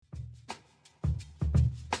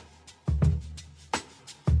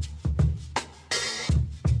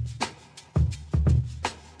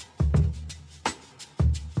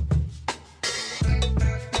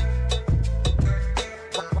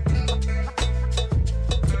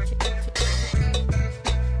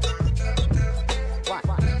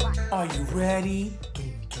Are you ready?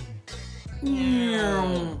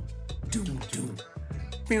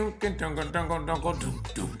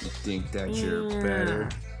 Think that you're better?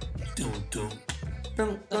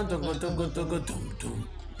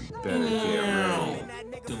 Better get ready.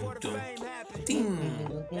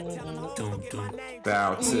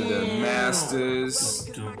 Bow to the masters.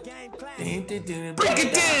 Break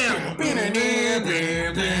it down.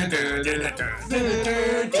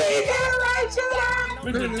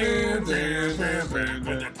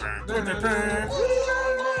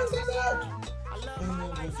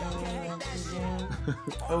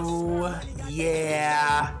 Oh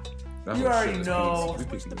yeah. You already know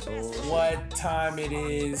what time it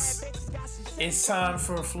is. It's time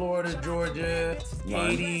for Florida, Georgia,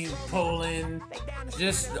 Haiti, Poland,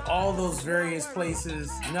 just all those various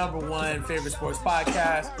places. Number one favorite sports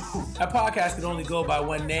podcast. That podcast could only go by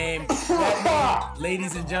one name. That name,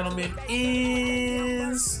 ladies and gentlemen,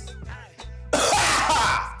 is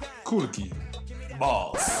Kulki.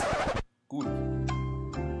 Balls.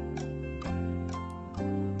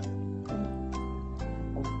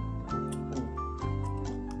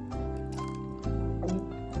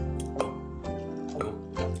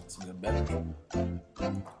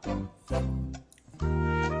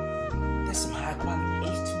 There's some high quality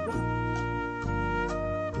H2O.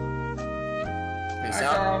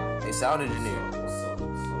 Hey, sound engineer.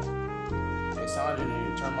 Hey, sound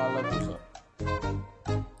engineer, turn my levels up.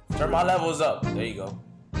 Turn my levels up. There you go.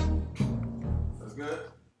 That's good.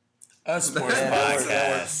 A sports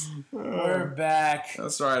podcast. We're back.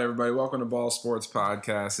 That's right, everybody. Welcome to Ball Sports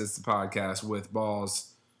Podcast. It's the podcast with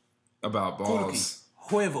balls about balls.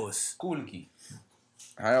 Huevos. Kulki.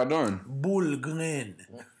 How y'all doing? Bullgren.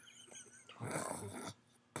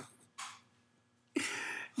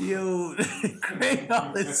 Yo,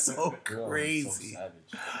 Crayon is so crazy.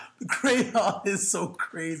 Crayon is so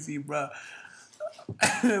crazy, bro.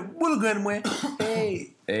 Bullgren went.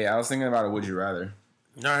 Hey. Hey, I was thinking about a would you rather.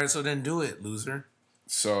 All right, so then do it, loser.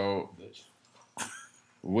 So,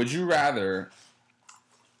 would you rather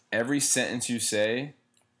every sentence you say,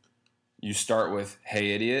 you start with,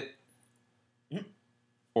 hey, idiot?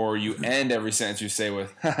 Or you end every sentence you say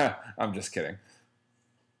with, I'm just kidding.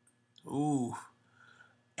 Ooh.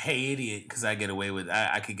 Hey, idiot, because I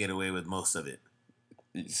could get away with most of it.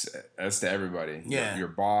 That's to everybody. Yeah. Your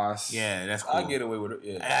boss. Yeah, that's cool. I get away with it.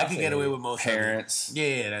 Yeah, I can get away with most parents. of it.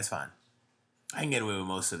 Yeah, that's fine. I can get away with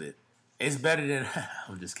most of it. It's better than...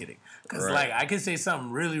 I'm just kidding. Because, I could say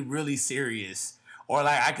something really, really serious. Or,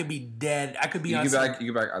 I could be dead. I could be on... You could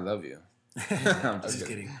be like, I love you. I'm just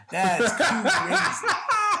kidding. That's crazy.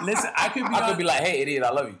 Listen, I could be like, hey, idiot, I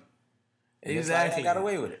love you. Exactly. I got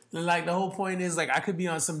away with it. Like, the whole point is, I could be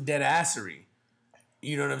on some dead assery.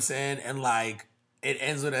 You know what I'm saying? And, it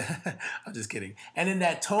ends with a... I'm just kidding. And in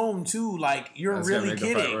that tone, too, you're That's really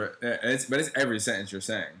kidding. But it's every sentence you're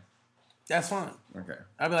saying. That's fine. Okay.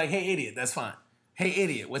 I'd be like, hey, idiot, that's fine. Hey,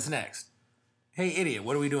 idiot, what's next? Hey, idiot,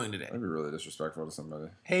 what are we doing today? That'd be really disrespectful to somebody.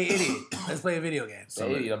 Hey, idiot, let's play a video game.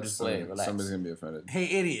 Hey, idiot, I'm just playing. Relax. Somebody's going to be offended. Hey,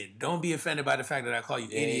 idiot, don't be offended by the fact that I call you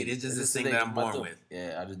idiot. It's just this thing that I'm born with.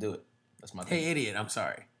 Yeah, I just do it. That's my thing. Hey, idiot, I'm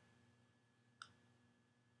sorry.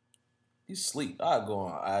 You sleep. I'll go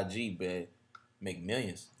on IG, bed, make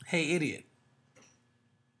millions. Hey, idiot.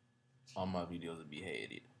 All my videos would be, hey,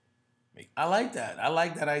 idiot. I like that. I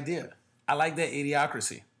like that idea. I like that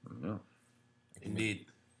idiocracy. Yeah. Indeed.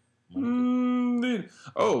 Indeed.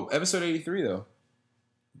 Oh, episode 83, though.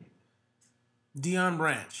 Dion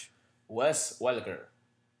Branch. Wes Welker.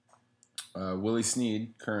 Willie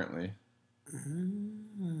Snead, currently.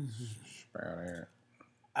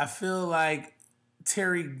 I feel like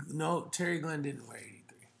Terry Glenn didn't wear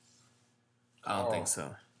 83. I don't think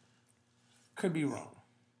so. Could be wrong.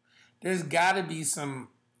 There's got to be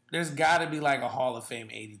a Hall of Fame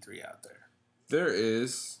 83 out there. There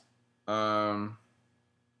is. Don't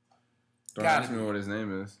ask me what his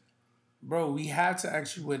name is. Bro, we have to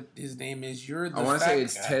ask you what his name is. You're the I want to say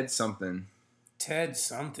it's guy. Ted something. Ted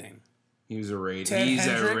something. He was a Raider. Ted He's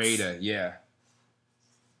Hendricks? a Raider, yeah.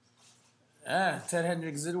 Ted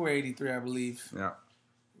Hendricks did wear 83, I believe. Yeah.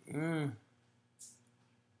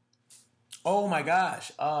 Oh my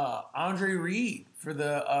gosh. Andre Reed for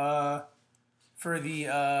the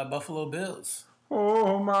Buffalo Bills.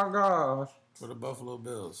 Oh my gosh. For the Buffalo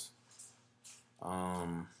Bills.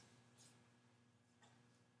 I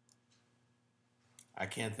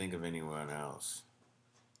can't think of anyone else.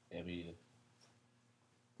 Yeah,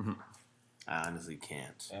 I honestly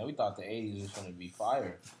can't. Yeah, we thought the 80s was going to be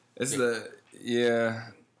fire. It's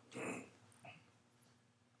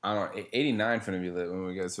I don't know. 89 finna be lit when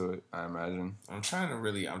we get to it, I imagine. I'm trying to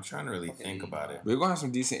really think about it. We're gonna have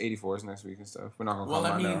some decent 84s next week and stuff. We're not gonna call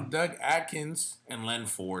them out now. Doug Atkins and Len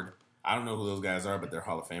Ford. I don't know who those guys are, but they're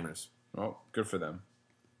Hall of Famers. Oh, good for them.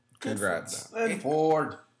 Congrats. Len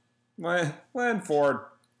Ford. Len Ford.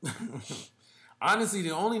 Honestly, the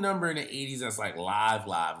only number in the 80s that's like live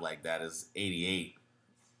like that is 88.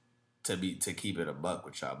 To keep it a buck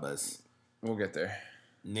with y'all, bus. We'll get there.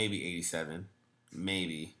 Maybe 87.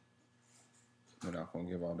 Maybe. We're not gonna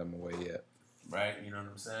give all them away yet. Right? You know what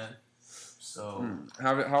I'm saying? So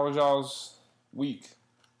how was y'all's week?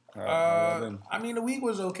 I mean, the week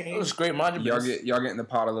was okay. It was great. Mind your business. Y'all getting the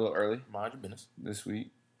pot a little early? Mind your business. This week?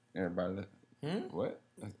 Everybody what?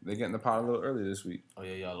 They getting the pot a little early this week. Oh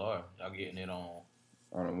yeah, y'all are. Y'all getting it on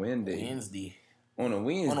a Wednesday. On a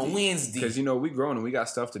Wednesday. On a Wednesday. Because we grown and we got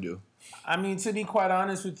stuff to do. I mean, to be quite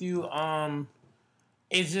honest with you,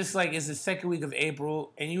 it's just like it's the second week of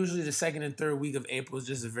April, and usually the second and third week of April is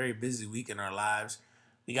just a very busy week in our lives.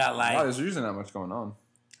 We got there's usually not much going on.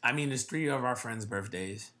 I mean, there's 3 of our friends'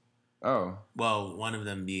 birthdays. Oh. Well, one of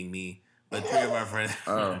them being me, but 3 of our friends.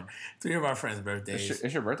 3 of our friends' birthdays.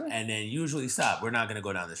 It's your birthday? And then usually, stop. We're not gonna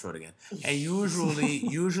go down this road again. And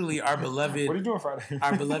usually our beloved. What are you doing Friday?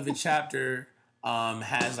 Our beloved chapter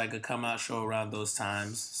has like a come out show around those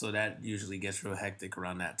times, so that usually gets real hectic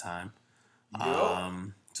around that time.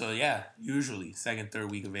 So yeah, usually second,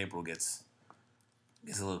 third week of April gets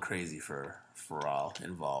a little crazy for all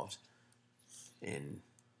involved in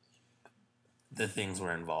the things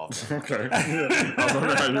we're involved in. Okay. I was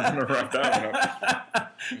wondering how you're gonna wrap that one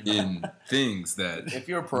up. In things that if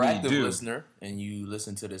you're a proactive listener and you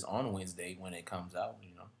listen to this on Wednesday when it comes out,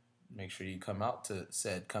 make sure you come out to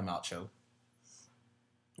said come out show.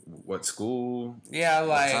 What school? Yeah,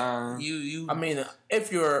 like you. I mean,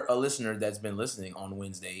 if you're a listener that's been listening on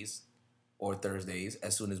Wednesdays or Thursdays,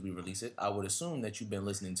 as soon as we release it, I would assume that you've been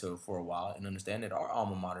listening to it for a while and understand that our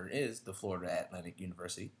alma mater is the Florida Atlantic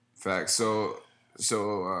University. Facts. So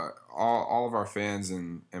all of our fans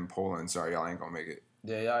in Poland, sorry, y'all ain't gonna make it.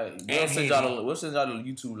 Yeah, we'll send y'all the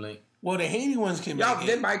YouTube link. Well, the Haiti ones can make it.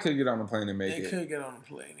 They might could get on the plane and make it. They could get on the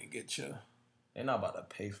plane and get you. They're not about to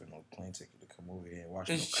pay for no plane ticket to come over here and watch.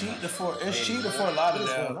 It's cheap to Fort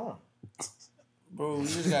Lauderdale. Bro, you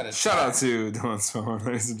just gotta. Shout out to Don's phone,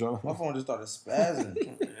 ladies and gentlemen. My phone just started spazzing.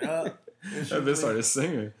 Yeah, that bitch started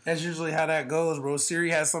singing. That's usually how that goes, bro.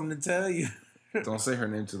 Siri has something to tell you. Don't say her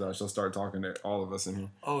name too loud. She'll start talking to all of us in here.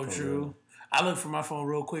 Oh, true. I looked for my phone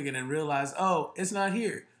real quick and then realized, it's not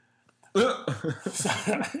here.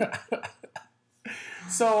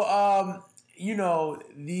 So,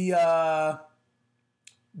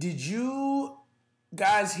 did you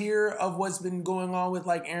guys hear of what's been going on with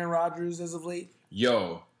like Aaron Rodgers as of late?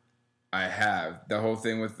 Yo, I have. The whole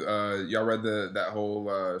thing with y'all read that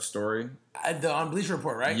whole story? On Bleacher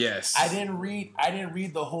Report, right? Yes. I didn't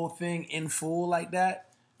read the whole thing in full like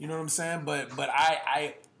that. You know what I'm saying? But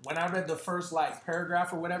I when I read the first like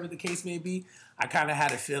paragraph or whatever the case may be, I kind of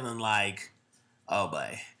had a feeling like, oh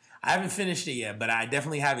boy. I haven't finished it yet, but I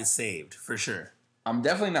definitely have it saved for sure. I'm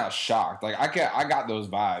definitely not shocked. Like I got those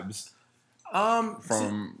vibes.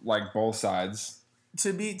 From like both sides.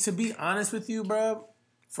 To be honest with you, bro,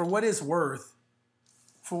 for what it's worth,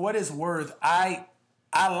 I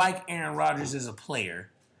like Aaron Rodgers as a player.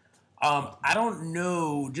 I don't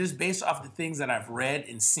know, just based off the things that I've read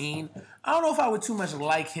and seen, I don't know if I would too much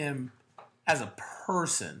like him as a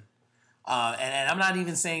person. And I'm not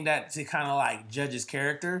even saying that to kind of like judge his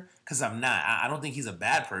character, because I'm not. I don't think he's a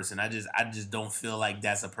bad person. I just don't feel like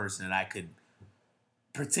that's a person that I could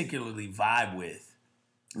particularly vibe with,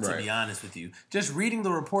 to be honest with you. Just reading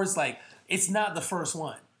the reports, like, it's not the first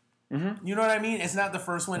one. Mm-hmm. You know what I mean? It's not the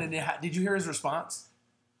first one. And did you hear his response?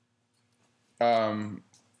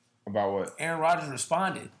 About what? Aaron Rodgers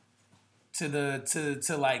responded to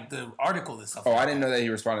like the article and stuff. Oh, I didn't know that he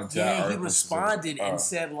responded to that article. He responded and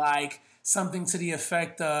said like something to the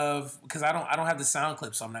effect of, because I don't have the sound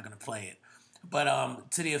clip, so I'm not gonna play it.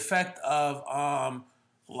 But to the effect of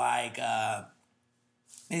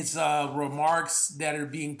it's remarks that are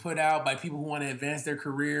being put out by people who want to advance their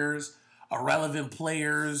careers, irrelevant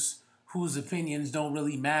players whose opinions don't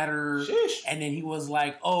really matter. Sheesh. And then he was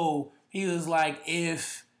like,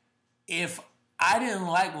 if I didn't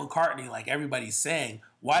like McCartney like everybody's saying,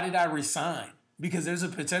 why did I resign? Because there's a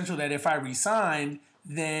potential that if I resigned,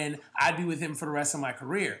 then I'd be with him for the rest of my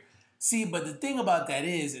career. See, but the thing about that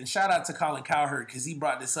is, and shout out to Colin Cowherd because he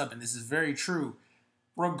brought this up and this is very true,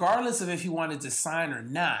 regardless of if he wanted to sign or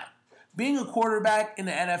not, being a quarterback in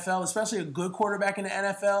the NFL, especially a good quarterback in the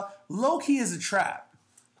NFL, low-key is a trap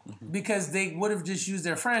because they would have just used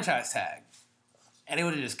their franchise tag. and they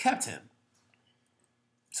would have just kept him.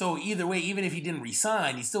 So either way, even if he didn't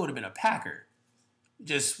resign, he still would have been a Packer,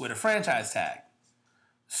 just with a franchise tag.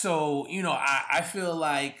 So, I feel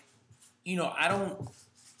like, I'm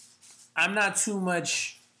not too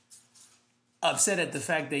much upset at the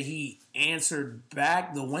fact that he answered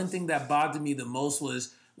back. The one thing that bothered me the most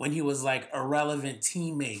was when he was like irrelevant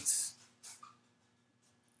teammates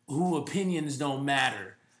who opinions don't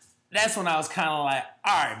matter. That's when I was kind of like,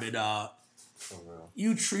 all right, big dog,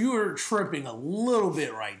 you were tripping a little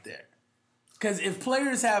bit right there. Because if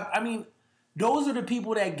players those are the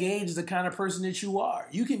people that gauge the kind of person that you are.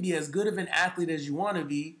 You can be as good of an athlete as you want to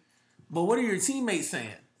be, but what are your teammates saying?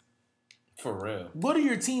 For real. What are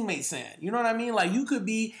your teammates saying? You know what I mean? Like, you could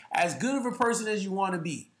be as good of a person as you want to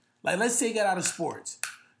be. Like, let's take it out of sports.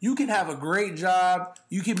 You can have a great job.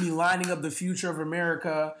 You can be lining up the future of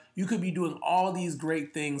America. You could be doing all these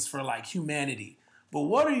great things for, like, humanity. But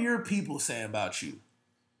what are your people saying about you?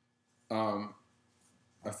 I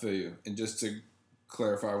feel you. And just to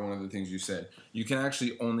clarify one of the things you said, you can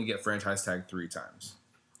actually only get franchise tag 3 times.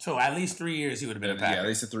 So at least 3 years he would have been a Packer. Yeah, at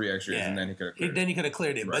least 3 extra years, and then he could have cleared it. Then he could have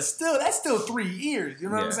cleared it. Right. But still, that's still 3 years. You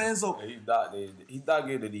know what I'm saying? So he thought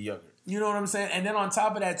getting the younger. You know what I'm saying? And then on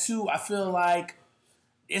top of that, too, I feel like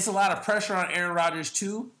it's a lot of pressure on Aaron Rodgers,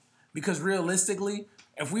 too, because realistically,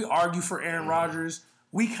 if we argue for Aaron Rodgers,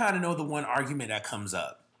 we kind of know the one argument that comes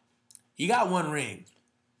up. You got 1 ring.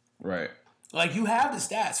 Right. Like, you have the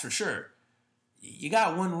stats for sure. You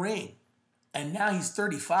got 1 ring. And now he's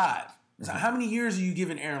 35. So how many years are you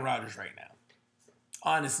giving Aaron Rodgers right now?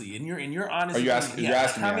 Honestly, in your honest opinion, you're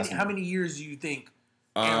asking me how many years do you think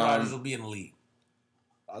Aaron Rodgers will be in the league?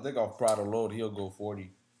 I think off pride of Lord, he'll go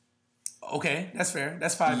 40. Okay, that's fair.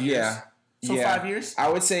 That's 5 years. Yeah. So 5 years? I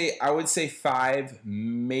would say 5,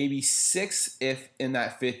 maybe 6 if in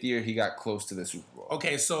that 5th year he got close to the Super Bowl.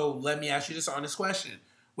 Okay, so let me ask you this honest question.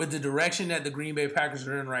 With the direction that the Green Bay Packers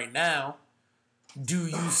are in right now, do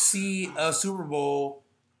you see a Super Bowl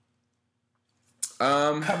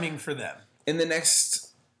coming for them? In the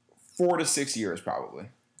next 4 to 6 years, probably.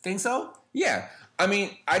 Think so? Yeah. I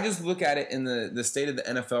mean, I just look at it in the state of the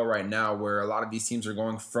NFL right now where a lot of these teams are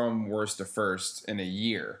going from worst to first in a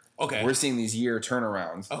year. Okay. We're seeing these year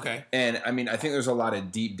turnarounds. Okay. And, I mean, I think there's a lot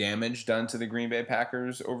of deep damage done to the Green Bay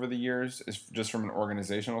Packers over the years, just from an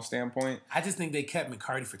organizational standpoint. I just think they kept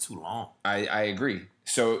McCarthy for too long. I agree.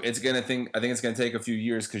 So I think it's going to take a few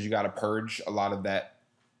years because you got to purge a lot of that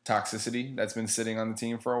toxicity that's been sitting on the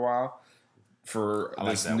team for a while. For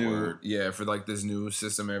this new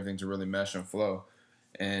system and everything to really mesh and flow.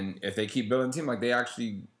 And if they keep building a team, like they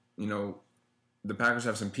actually, the Packers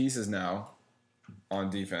have some pieces now on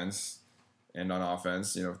defense and on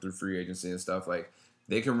offense, through free agency and stuff. Like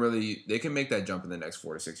they can make that jump in the next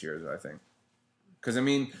 4 to 6 years, I think. Because I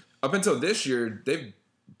mean, up until this year, they've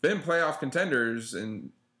been playoff contenders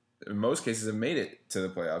and in most cases have made it to the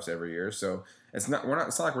playoffs every year. So it's not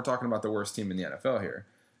like we're talking about the worst team in the NFL here.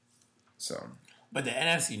 So, but the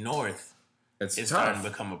NFC North is starting to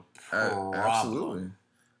become a problem. Absolutely.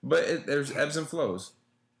 But there's ebbs and flows.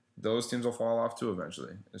 Those teams will fall off too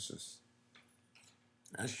eventually. It's just...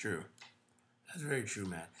 That's true. That's very true,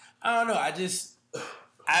 man. I don't know.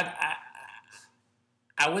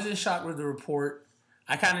 I wasn't shocked with the report.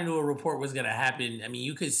 I kind of knew a report was going to happen. I mean,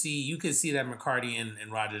 you could see that McCarthy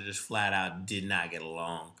and Rodgers just flat out did not get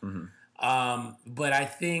along. Mm-hmm. But I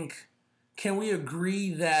think, can we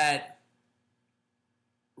agree that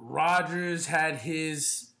Rodgers had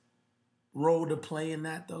his role to play in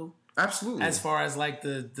that, though? Absolutely. As far as like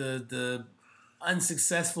the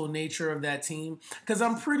unsuccessful nature of that team, because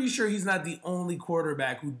I'm pretty sure he's not the only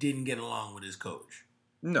quarterback who didn't get along with his coach.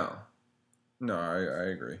 No, I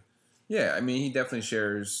agree. Yeah, I mean, he definitely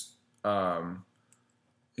shares.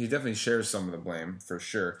 He definitely shares some of the blame for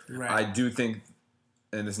sure. Right. I do think,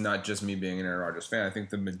 and it's not just me being an Aaron Rodgers fan. I think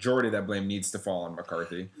the majority of that blame needs to fall on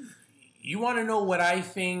McCarthy. You want to know what I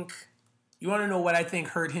think? You want to know what I think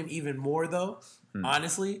hurt him even more, though?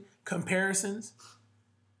 Honestly, comparisons.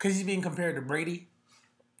 Because he's being compared to Brady.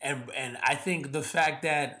 And I think the fact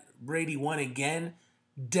that Brady won again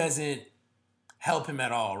doesn't help him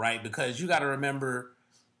at all, right? Because you got to remember,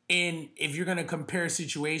 if you're going to compare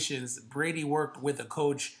situations, Brady worked with a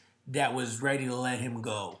coach that was ready to let him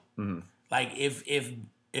go. Mm-hmm. Like,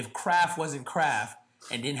 if Kraft wasn't Kraft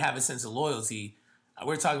and didn't have a sense of loyalty,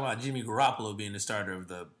 we're talking about Jimmy Garoppolo being the starter of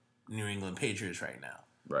the New England Patriots right now.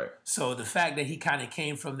 Right. So the fact that he kind of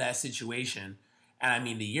came from that situation, and I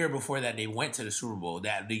mean, the year before that they went to the Super Bowl,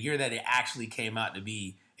 the year that it actually came out to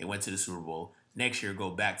be, they went to the Super Bowl. Next year, go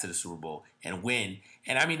back to the Super Bowl and win.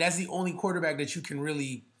 And I mean, that's the only quarterback that you can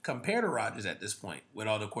really compare to Rodgers at this point with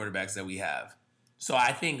all the quarterbacks that we have. So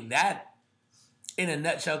I think that, in a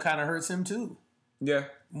nutshell, kind of hurts him too. Yeah.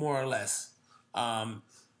 More or less. I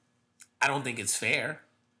don't think it's fair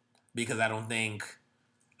because I don't think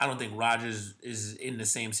Rodgers is in the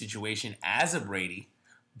same situation as a Brady.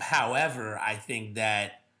 However, I think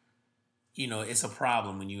that, it's a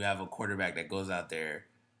problem when you have a quarterback that goes out there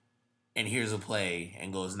and hears a play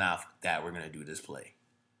and goes, nah, fuck that, we're going to do this play.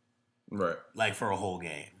 Right. Like for a whole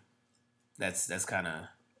game. That's kind of...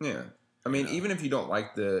 Yeah. I mean, even if you don't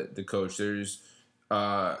like the coach, there's...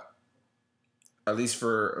 At least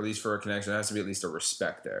for a connection, there has to be at least a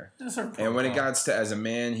respect there. And when it gets to as a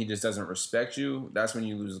man, he just doesn't respect you. That's when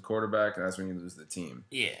you lose the quarterback, and that's when you lose the team.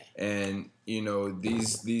 Yeah. And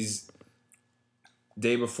these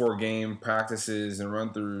day before game practices and run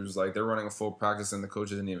throughs, like they're running a full practice and the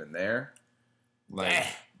coach isn't even there. Like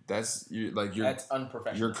that's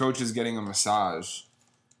unprofessional. Your coach is getting a massage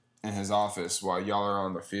in his office while y'all are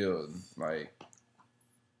on the field, like,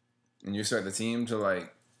 and you expect the team to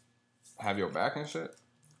like have your back and shit?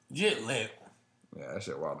 Jit lit. Yeah, that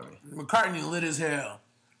shit wild to me. McCartney lit as hell.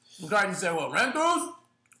 McCartney said, what, run throughs?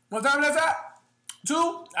 What time is that? 2?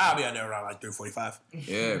 I'll be out there around like 3:45.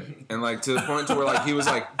 Yeah, and like to the point to where like he was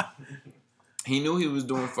like, he knew he was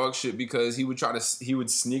doing fuck shit because he would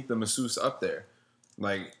sneak the masseuse up there.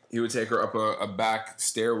 Like, he would take her up a back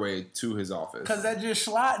stairway to his office. Because that just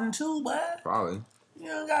slotting too, bud. Probably.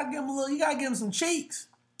 You gotta give him some cheeks.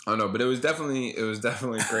 I know, but it was definitely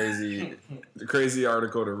crazy, crazy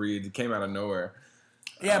article to read. It came out of nowhere.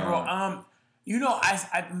 Yeah, bro.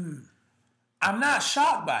 I'm not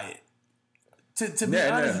shocked by it. To be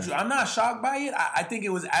honest with you, I'm not shocked by it. I think it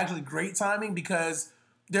was actually great timing because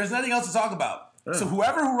there's nothing else to talk about. Yeah. So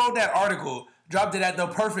whoever who wrote that article dropped it at the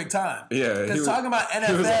perfect time. Yeah, because talking about NFL,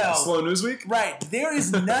 he was like, slow news week, right? There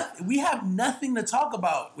is nothing. We have nothing to talk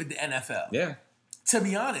about with the NFL. Yeah, to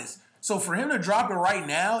be honest. So for him to drop it right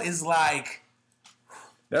now is like...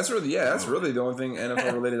 That's really the only thing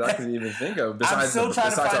NFL related I can even think of. Besides I'm still trying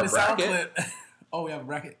to find the sound clip. Oh, we have a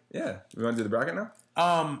bracket? Yeah. We want to do the bracket now?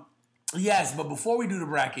 Yes, but before we do the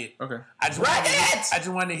bracket... Okay. I just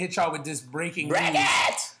wanted to hit y'all with this breaking news.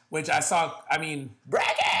 Which I saw,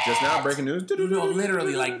 bracket! Just now, breaking news? No,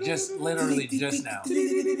 literally just now.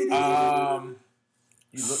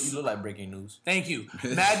 You look like breaking news. Thank you.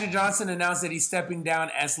 Magic Johnson announced that he's stepping down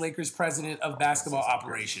as Lakers president of basketball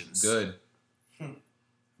operations.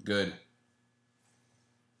 Good.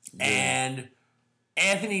 And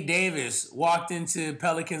Anthony Davis walked into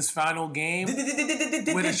Pelicans' final game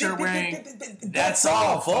with a shirt wearing, that's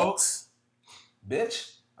all, folks.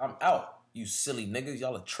 Bitch, I'm out. You silly niggas,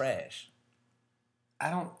 y'all are trash. I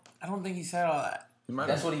don't think he said all that.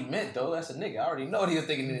 That's what he meant, though. That's a nigga. I already know what he was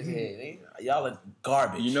thinking in his head. Y'all are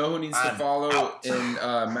garbage. You know who needs to follow in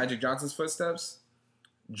Magic Johnson's footsteps?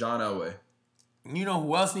 John Elway. You know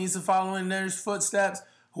who else needs to follow in their footsteps?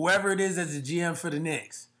 Whoever it is that's the GM for the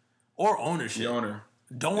Knicks. Or ownership. The owner.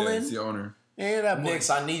 Dolan? Yeah, it's the owner. Yeah, that Knicks,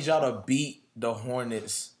 I need y'all to beat the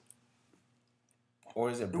Hornets. Or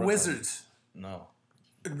is it Brooklyn? The Wizards. No.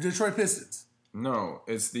 Detroit Pistons. No,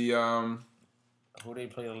 it's the... Who they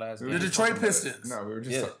play the last game? The Detroit Pistons. No, we were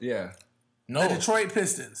just... No. The Detroit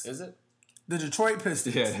Pistons. Is it? The Detroit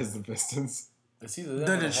Pistons. Yeah, it is the Pistons. It's either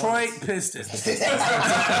the Detroit Pistons.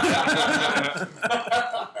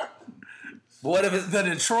 What if it's the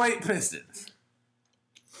Detroit Pistons?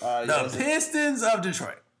 The Pistons of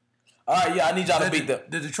Detroit. All right, yeah, I need y'all to beat the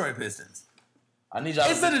Detroit Pistons. I need y'all.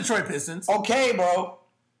 It's the Detroit Pistons. Okay, bro.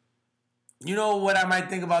 You know what I might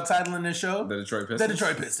think about titling this show? The Detroit Pistons. The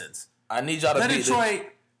Detroit Pistons. I need y'all to beat Detroit.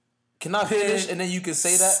 Can I finish and then you can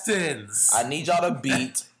say that? Pistons. I need y'all to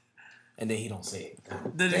beat, and then he don't say it.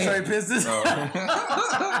 The Detroit Pistons. Oh.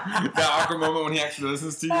 That awkward moment when he actually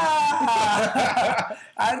listens to you.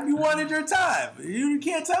 You wanted your time. You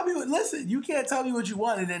can't tell me what. Listen, you can't tell me what you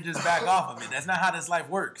want and then just back off of it. That's not how this life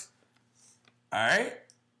works. All right.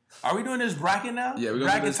 Are we doing this bracket now? Yeah, we're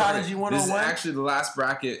going to do this bracket. Bracketology 101? This is actually the last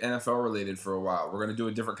bracket NFL related for a while. We're going to do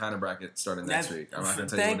a different kind of bracket starting next week. I'm not going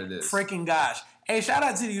to tell you what it is. Freaking gosh. Hey, shout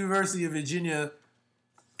out to the University of Virginia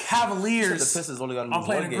Cavaliers. The Pistons only got to lose I'm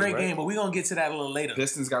playing one a great game, game, but we're going to get to that a little later.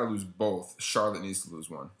 Pistons got to lose both. Charlotte needs to lose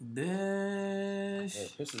one. Yeah,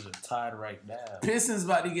 Pistons are tied right now. Pistons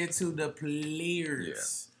about to get to the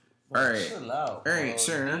players. All right. Chill out. All right,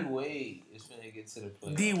 sure. D-Wade is going to get to the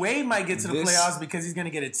playoffs. D-Wade might get to the playoffs because he's going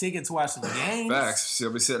to get a ticket to watch some games. Facts.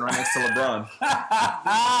 He'll be sitting right next to LeBron.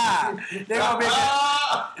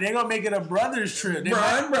 They're gonna make it a brothers trip. They're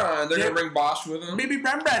gonna bring Bosch with them. Maybe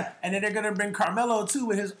Bran, and then they're gonna bring Carmelo too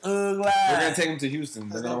with his ugly ass. They're gonna take him to Houston.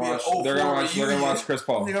 They're gonna watch Chris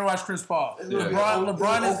Paul. They're gonna watch Chris Paul. Yeah.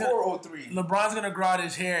 LeBron's gonna grow out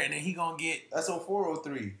his hair and then he gonna get. That's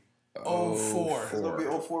 04-03. 04. It's gonna be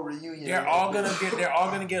 04 reunion. They're all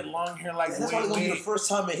gonna get long hair like. That's probably gonna be the first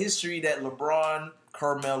time in history that LeBron,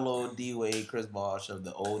 Carmelo, D-Wade, Chris Bosh of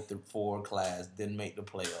the 04 class didn't make the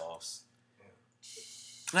playoffs.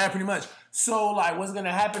 Yeah, pretty much. So like, what's gonna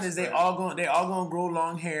happen is they all gonna grow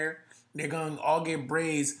long hair. They're gonna all get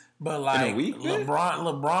braids, but like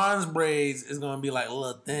LeBron's braids is gonna be like a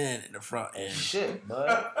little thin in the front end. Shit,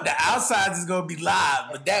 bud. The outsides is gonna be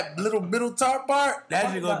live, but that little middle top part,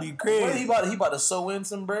 that shit gonna be crazy. He about to sew in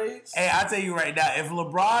some braids? Hey, I'll tell you right now, if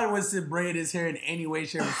LeBron was to braid his hair in any way,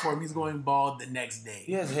 shape, or form, he's going bald the next day.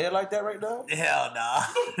 He has hair like that right now? Hell nah.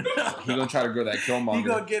 He gonna try to grow that Killmonger. He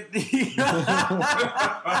gonna get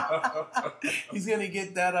he's gonna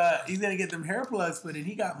get that he's gonna get them hair plugs put in.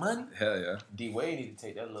 He got money. Hell yeah. D-Wade need to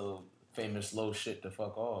take that little famous low shit the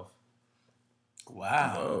fuck off.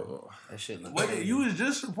 Wow. Whoa. That shit look What, you was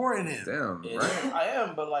just supporting him. Damn, yeah, right? I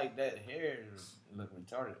am, but like that hair look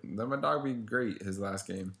retarded. Let my dog be great his last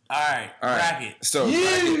game. All right. Bracket. So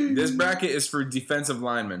this bracket is for defensive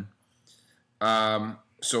linemen.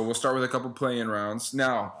 So we'll start with a couple play-in rounds.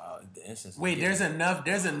 Now, wait, there's enough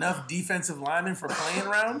defensive linemen for playing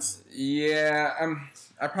rounds? Yeah,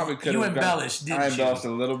 I probably could have. You embellished, didn't you? I embellished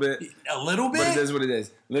a little bit. A little bit? But it is what it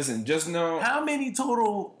is. Listen, just know. How many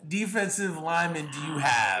total defensive linemen do you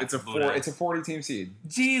have? It's a 40-team seed.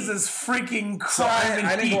 Jesus freaking Christ. So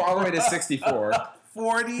I didn't go all the way to 64.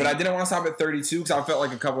 40? But I didn't want to stop at 32 because I felt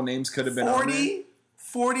like a couple names could have been 40?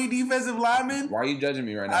 40 defensive linemen? Why are you judging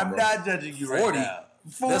me right now, I'm not judging you 40. right now.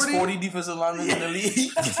 40? There's 40 defensive linemen in the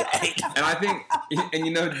league. And I think, and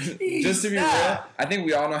you know, just to be real, I think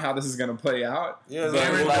we all know how this is going to play out. Yeah,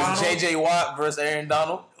 like J.J. Watt versus Aaron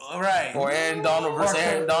Donald. Right. Or Aaron Donald versus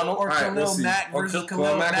Aaron Donald. Or Khalil Mack versus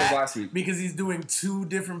Khalil Mack. Was last week. Because he's doing two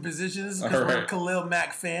different positions. Because we're Khalil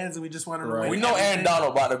Mack fans and we just want to win. We know Aaron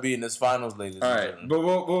Donald about to be in this finals, ladies. All right. But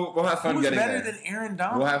we'll have fun getting there. Who's better than Aaron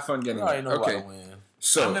Donald? We'll have fun getting there. Okay.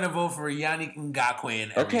 So I'm going to vote for Yannick Ngakoue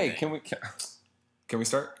and everything. Okay. Can we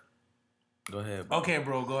start? Go ahead, bro. Okay,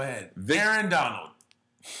 bro, go ahead. Aaron Donald.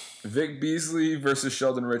 Vic Beasley versus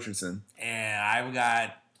Sheldon Richardson. And I've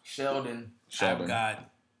got Sheldon. I've got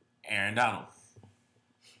Aaron Donald.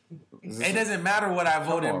 It doesn't matter what I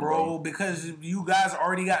voted, bro, because you guys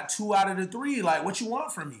already got 2 out of the 3. Like, what you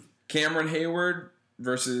want from me? Cameron Hayward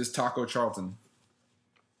versus Taco Charlton.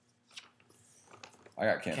 I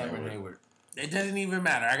got Cameron Hayward. It doesn't even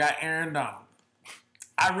matter. I got Aaron Donald.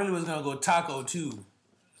 I really was going to go Taco, too.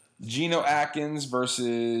 Geno Atkins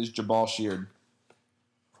versus Jabal Sheard.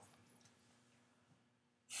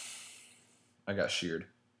 I got Sheard.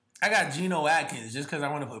 I got Geno Atkins just because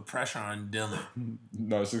I want to put pressure on Dylan.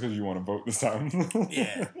 No, it's just because you want to vote this time.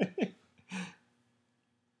 Yeah.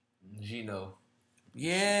 Geno.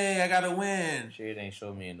 Yeah, I got to win. Sheard ain't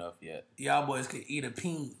showed me enough yet. Y'all boys could eat a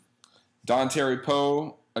peen. Don Terry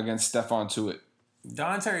Poe against Stephon Tuitt.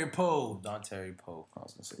 Don Terry Poe. I was going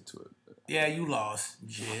to say Tuitt. Yeah, you lost.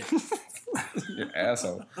 Shit. You're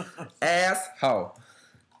asshole. Asshole.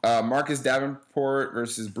 Marcus Davenport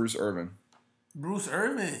versus Bruce Irvin. Bruce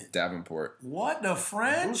Irvin. Davenport. What the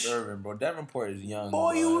French? Bruce Irvin, bro. Davenport is young.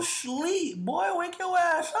 Boy, you sleep. Boy, wake your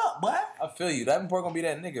ass up, boy. I feel you. Davenport gonna be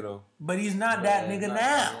that nigga, though. But he's not that nigga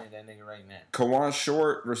now. He ain't that nigga right now. Kawan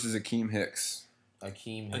Short versus Akeem Hicks.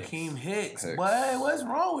 Akeem Hicks. Boy, what's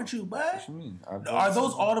wrong with you, boy? What you mean? Are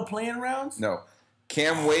those all the playing rounds? No.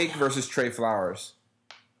 Cam Wake versus Trey Flowers.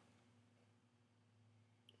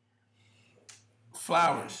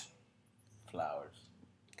 Flowers.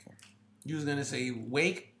 Okay. You was gonna say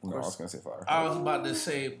Wake? No, I was gonna say Flowers. I was about to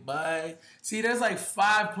say bye. See, there's like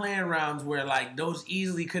 5 playing rounds where like those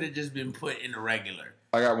easily could have just been put in the regular.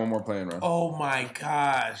 I got one more playing round. Oh my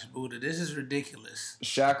gosh, Buddha, this is ridiculous.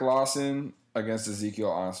 Shaq Lawson against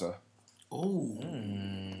Ezekiel Ansah. Oh,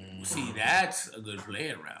 see, that's a good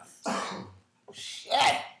playing round.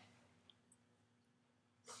 Shit.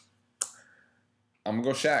 I'm gonna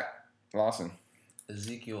go Shaq Lawson.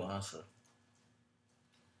 Ezekiel Ansah.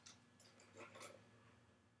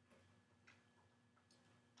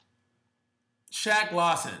 Shaq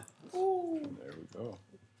Lawson. Ooh, there we go.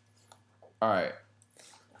 All right.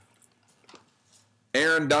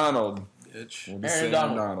 Aaron Donald. Bitch. We'll Aaron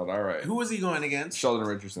Donald. All right. Who was he going against? Sheldon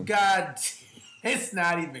Richardson. God. It's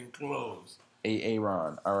not even close.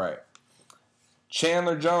 Aaron. All right.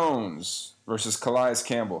 Chandler Jones versus Calais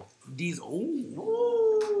Campbell.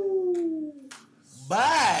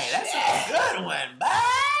 Bye. That's a good one.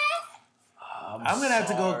 Bye. I'm gonna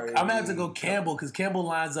have to go Campbell because Campbell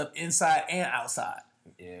lines up inside and outside.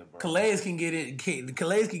 Yeah, bro. Calais can get it.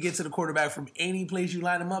 Calais can get to the quarterback from any place you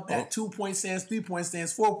line him up at. 2-point stance, 3-point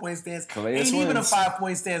stance, 4-point stance. Calais ain't even a wins.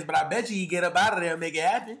 5-point stance, but I bet you he get up out of there and make it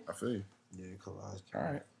happen. I feel you. Yeah, Calais. All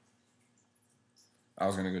right. I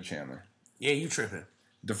was gonna go Chandler. Yeah, you tripping.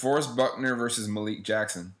 DeForest Buckner versus Malik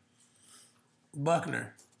Jackson.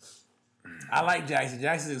 Buckner. I like Jackson.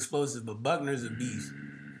 Jackson's explosive, but Buckner's a beast.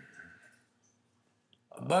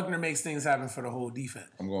 Buckner makes things happen for the whole defense.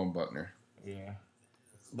 I'm going Buckner. Yeah.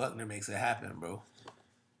 Buckner makes it happen, bro.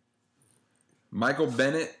 Michael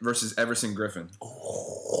Bennett versus Everson Griffin.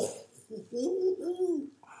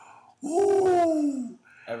 Ooh,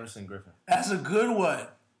 Everson Griffin. that's a good one.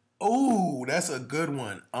 Ooh, that's a good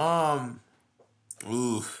one.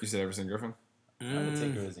 Ooh. You said Everson Griffin?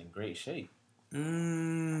 Undertaker is in great shape. Bro,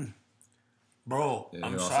 Yeah,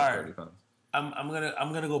 I'm he lost sorry. 30 pounds. I'm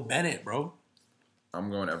gonna go Bennett, bro. I'm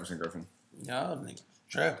going Everson Griffin. Y'all niggas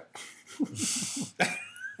trip.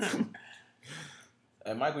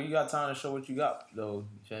 Hey, Michael, you got time to show what you got, though.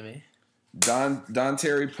 You feel me? Don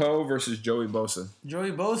Terry Poe versus Joey Bosa.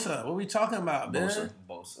 Joey Bosa, what we talking about, man?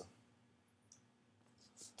 Bosa.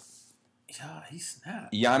 Yeah, he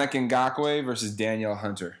snapped. Yannick Ngakoue versus Danielle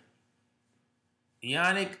Hunter.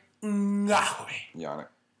 Yannick Ngakoue.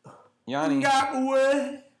 Yanni.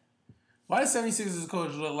 Ngakoue. Why does 76ers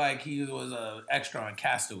coach look like he was an extra on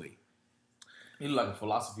Castaway? He look like a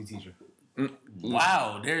philosophy teacher.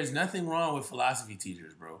 Wow, there's nothing wrong with philosophy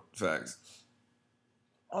teachers, bro. Facts.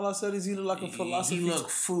 All I said is he look like a philosophy He look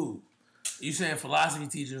food. You saying philosophy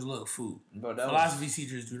teachers look food? Bro, Philosophy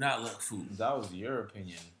teachers do not look food. That was your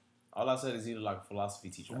opinion. All I said is he look like a philosophy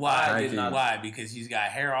teacher. Why? Thank you. Why? Because he's got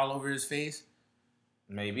hair all over his face.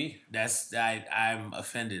 Maybe. I'm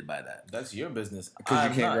offended by that. That's your business. Because you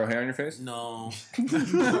I'm can't not. grow hair on your face? No.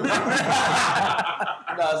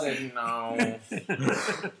 I said no.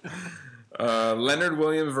 Leonard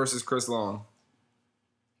Williams versus Chris Long.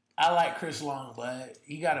 I like Chris Long, but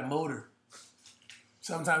he got a motor.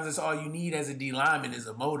 Sometimes that's all you need as a D lineman is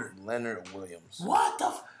a motor. Leonard Williams. What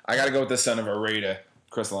the? I got to go with the son of a Raider,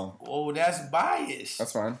 Chris Long. Oh, that's bias.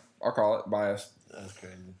 That's fine. I'll call it bias. That's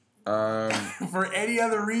crazy. For any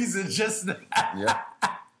other reason, just that. Yeah.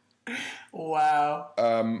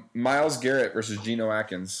 Wow. Miles Garrett versus Geno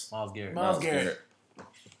Atkins. Myles Garrett. Myles Garrett.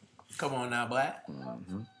 Come on now, Black.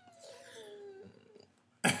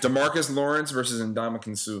 DeMarcus Lawrence versus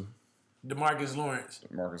Ndamukong Suh. DeMarcus Lawrence.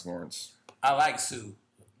 DeMarcus Lawrence. I like Sue,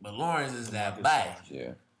 but Lawrence is that bad.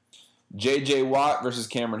 Yeah. J.J. Watt versus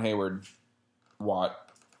Cameron Hayward. Watt.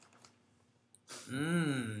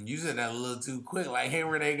 You said that a little too quick. Like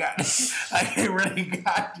Hayward ain't got, Hayward ain't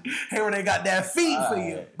got that feet for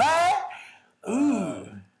you. Bye. Ooh.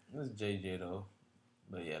 This is JJ though.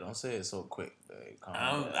 But yeah, don't say it so quick.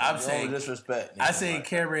 I'm saying disrespect. I say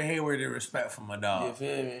Cameron Hayward in respect for my You dog.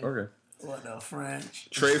 feel me? Okay. What the French?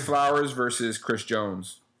 Trey Flowers versus Chris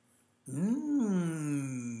Jones.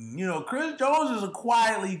 You know, Chris Jones is a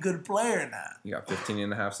quietly good player now. You got 15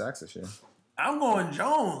 and a half sacks this year. I'm going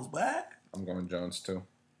Jones, but I'm going Jones too.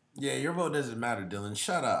 yeah, your vote doesn't matter, Dylan.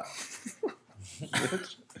 Shut up.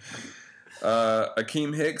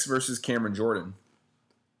 Akeem Hicks versus Cameron Jordan.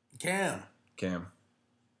 Cam. Cam.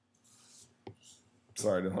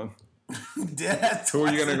 Sorry, Dylan. Who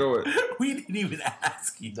are you gonna go with? We didn't even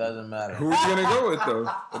ask you. Doesn't matter. Who are you gonna go with though?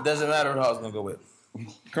 It doesn't matter who I was gonna go with.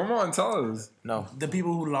 Come on, tell us. No. The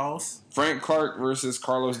people who lost. Frank Clark versus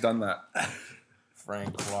Carlos Dunlap.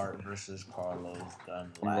 Frank Clark versus Carlos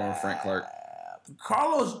Dunlap. I'm going Frank Clark.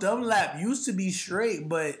 Carlos Dunlap used to be straight,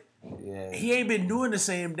 but Yeah. he ain't been doing the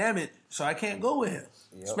same damage, so I can't go with him.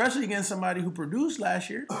 Yep. Especially against somebody who produced last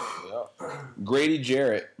year. Yep. Grady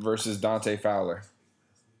Jarrett versus Dante Fowler.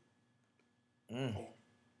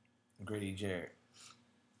 Grady Jarrett.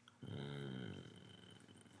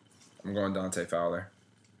 I'm going Dante Fowler.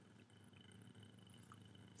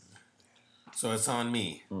 So it's on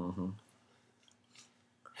me.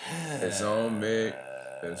 It's on me.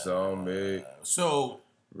 It's on me. So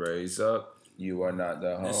Raise up. You are not the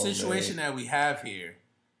homie. the situation that we have here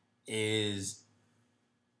is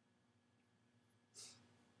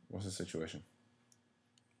What's the situation?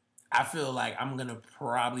 I feel like I'm gonna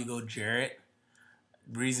probably go Jarrett.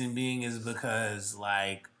 Reason being is because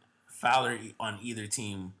like Fowler on either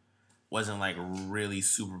team wasn't like really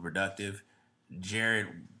super productive. Jarrett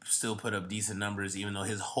still put up decent numbers, even though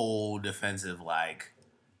his whole defensive like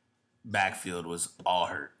backfield was all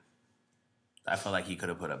hurt. I felt like he could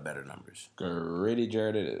have put up better numbers. Grady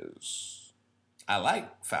Jarrett it is. I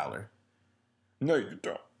like Fowler. No, you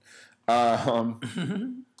don't.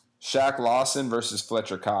 Shaq Lawson versus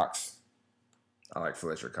Fletcher Cox. I like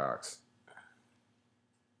Fletcher Cox.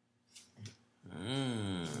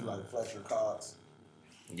 You like Fletcher Cox?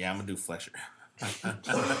 Yeah, I'm gonna do Fletcher.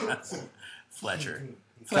 Fletcher.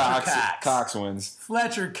 Cox wins.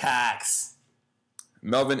 Fletcher Cox.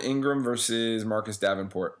 Melvin Ingram versus Marcus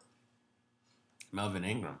Davenport. Melvin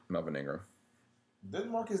Ingram.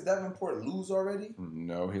 Didn't Marcus Davenport lose already?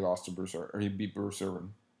 No, he lost to Bruce or he beat Bruce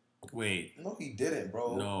Irvin. Wait. No, he didn't,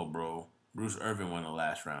 bro. No, bro. Bruce Irvin won the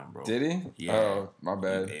last round, bro. Did he? Yeah. Oh, my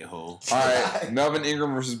bad. You a-hole. All right, Melvin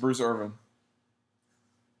Ingram versus Bruce Irvin.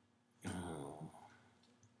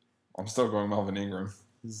 I'm still going Melvin Ingram.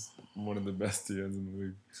 He's one of the best DNs in the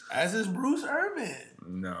league. As is Bruce Irvin.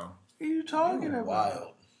 No. What are you talking about?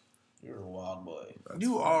 Wild. You're a wild boy.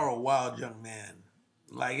 You are a wild young man.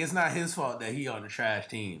 Like, it's not his fault that he on the trash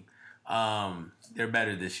team. They're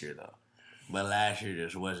better this year, though. But last year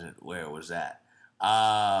just wasn't where it was at.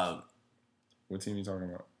 What team are you talking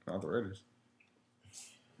about? Not the Raiders.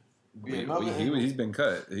 Yeah, He's been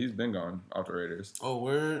cut. He's been gone off the Raiders. Oh,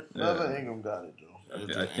 word? Melvin Ingram got it, Joe.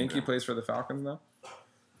 I think he plays for the Falcons now.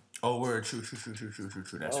 Oh, word. True.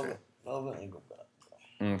 That's right. Melvin Ingram got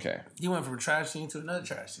it. Okay. He went from a trash team to another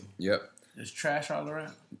trash team. Yep. There's trash all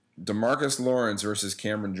around. DeMarcus Lawrence versus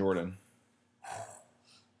Cameron Jordan.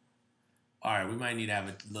 All right, we might need to have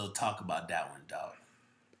a little talk about that one, dog.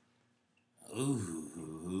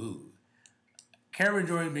 Ooh. Cameron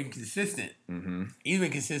Jordan's been consistent. Mm-hmm. He's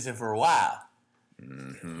been consistent for a while.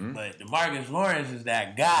 Mm-hmm. But DeMarcus Lawrence is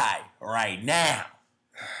that guy right now.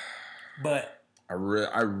 But I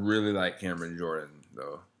really like Cameron Jordan,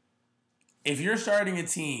 though. if you're starting a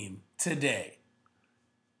team today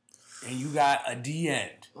and you got a D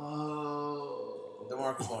end,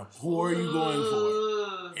 DeMarcus Lawrence. who are you going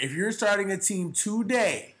for? If you're starting a team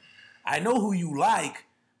today, I know who you like,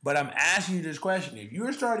 but I'm asking you this question. If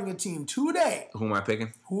you're starting a team today, Who am I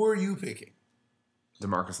picking? who are you picking?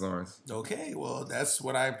 DeMarcus Lawrence. Okay, well, that's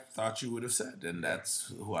what I thought you would have said, and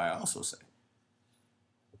that's who I also say.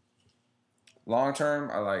 Long term,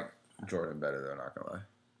 I like Jordan better, though, not gonna lie.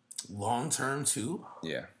 Long term, too?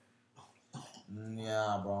 Yeah.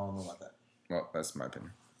 Yeah, bro, I don't know about that. Well, that's my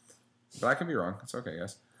opinion. But I could be wrong. It's okay,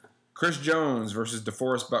 guys. Chris Jones versus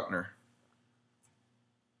DeForest Buckner.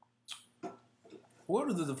 What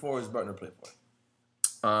does the DeForest Buckner play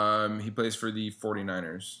for? He plays for the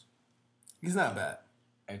 49ers. He's not bad.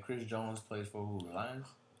 And Chris Jones plays for who? The Lions?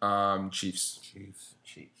 Chiefs.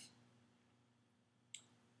 Chiefs.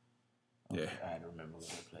 Yeah. I had to remember what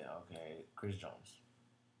they play. Okay, Chris Jones.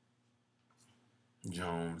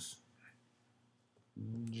 Jones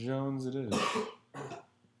it is.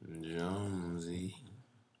 Jonesy.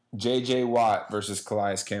 J.J. Watt versus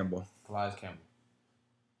Calais Campbell. Calais Campbell.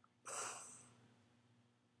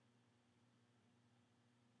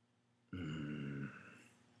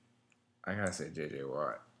 I gotta say J.J.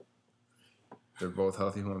 Watt. They're both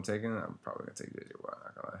healthy. Who I'm taking? I'm probably gonna take J.J. Watt.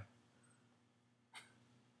 Not gonna lie.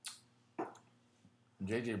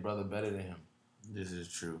 JJ brother better than him. This is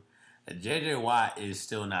true. J.J. Watt is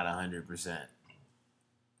still not 100%.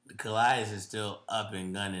 Calais is still up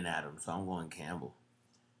and gunning at him, so I'm going Campbell.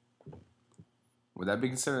 Would that be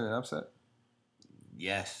considered an upset?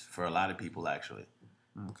 Yes, for a lot of people, actually.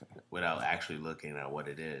 Okay. Without actually looking at what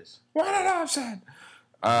it is. What an upset!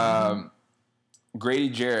 Grady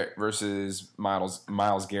Jarrett versus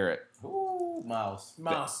Miles Garrett. Ooh, Miles.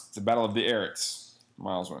 It's a battle of the Erets.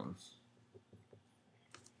 Miles wins.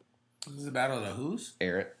 This is a battle of the who's?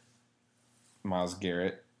 Errett. Miles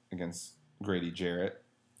Garrett against Grady Jarrett.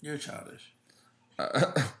 You're childish.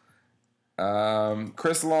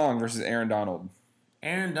 Chris Long versus Aaron Donald.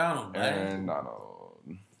 Aaron Donald, man. Aaron Donald.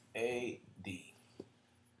 A.D.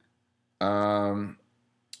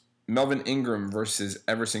 Melvin Ingram versus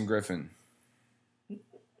Everson Griffin.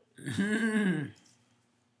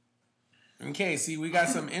 Okay, see, we got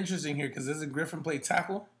something interesting here because doesn't Griffin play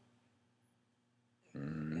tackle?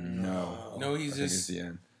 No. No, he's just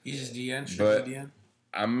DN. He's just DN, But- strictly DN.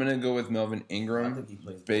 I'm gonna go with Melvin I Ingram think he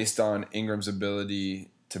plays based on Ingram's ability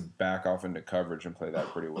to back off into coverage and play that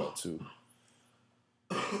pretty well too.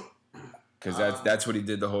 Because that's what he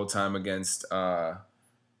did the whole time against the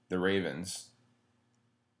Ravens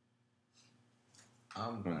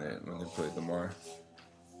when they played Lamar.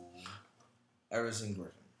 Everson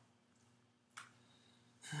Griffin.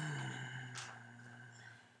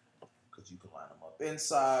 Because you can line him up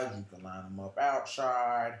inside, you can line him up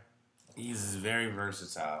outside. He's very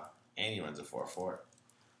versatile, and he runs a 4.4.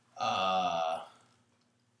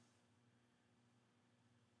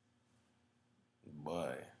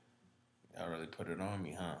 Boy, y'all really put it on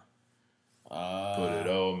me, huh? Put it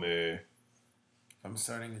on me. I'm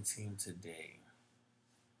starting a team today.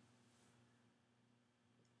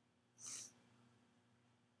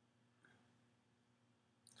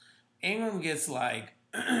 Ingram gets like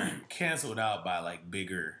canceled out by like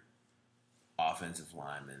bigger offensive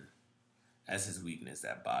linemen. That's his weakness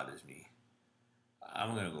that bothers me.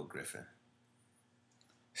 I'm gonna go Griffin.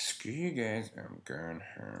 Screw you guys. I'm going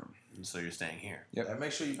home. So you're staying here. Yep. Yeah,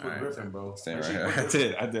 make sure you put All right. Griffin, bro. Staying Make right sure you here. put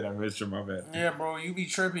Griffin. I did. I made sure. My bad. Yeah, bro, you be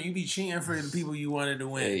tripping. You be cheating for the people you wanted to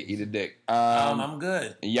win. Hey, eat a dick. I'm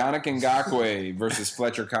good. Yannick Ngakoue versus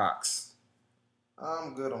Fletcher Cox.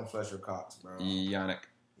 I'm good on Fletcher Cox, bro. Yannick.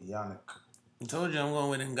 Yannick. I told you I'm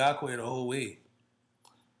going with Ngakoue the whole week.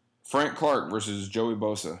 Frank Clark versus Joey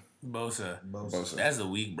Bosa. Bosa. Bosa. That's a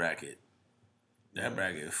weak bracket. That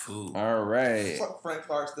bracket is food. All right. Fuck Frank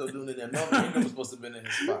Clark still doing it. And Melvin Ingram was supposed to have been in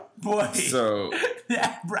his spot. Boy, So,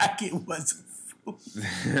 that bracket was food.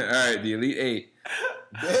 all right, the Elite Eight.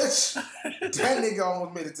 Bitch. That nigga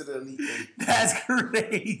almost made it to the Elite Eight. That's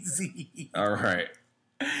crazy. All right.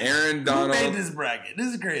 Aaron Who Donald. made this bracket?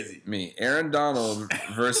 This is crazy. Me. Aaron Donald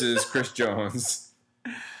versus Chris Jones.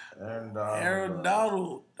 Aaron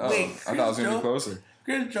Donald. Oh, Wait, I thought it was going to be closer.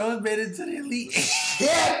 Chris Jones made it to the Elite Eight.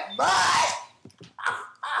 Shit, bye.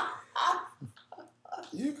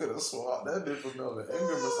 You could have swapped that bit for Melvin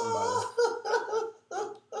Ingram or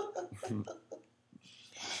somebody.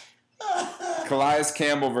 Calais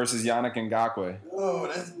Campbell versus Yannick Ngakoue. Oh,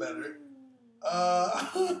 that's better.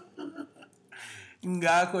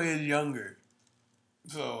 Ngakoue is younger.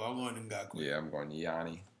 So I'm going to Ngakoue. Yeah, I'm going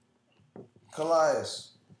Yanni. Calais.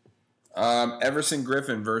 Everson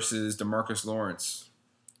Griffin versus DeMarcus Lawrence.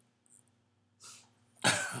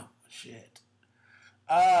 Shit.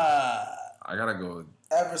 I gotta go with.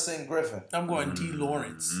 Everson Griffin. I'm going T.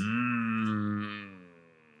 Lawrence.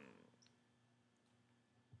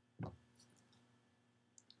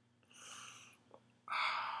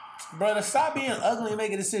 Brother, stop being ugly and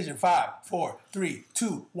make a decision. 5, 4, 3,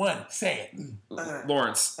 2, 1. Say it.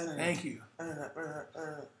 Lawrence. Thank you.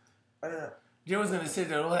 Jim was gonna sit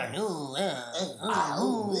there like,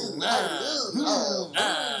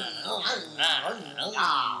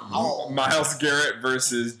 Myles Garrett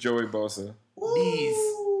versus Joey Bosa. these.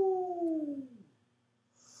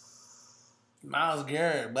 Miles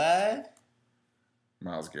Garrett, bud.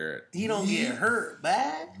 Myles Garrett. He don't get hurt,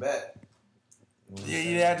 bud. Bet. Yeah,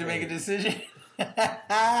 you have to make a decision.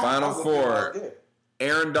 Final four.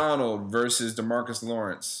 Aaron Donald versus DeMarcus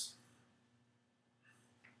Lawrence.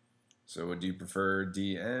 So would you prefer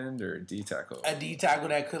D end or D tackle? A D tackle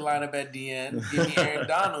that could line up at the end. Give me Aaron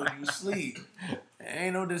Donald, you sleep.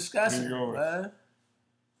 Ain't no discussion, bud.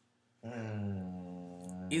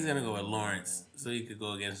 He's gonna go with Lawrence, so he could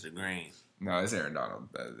go against the grain. No, it's Aaron Donald.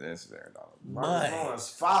 This is Aaron Donald. But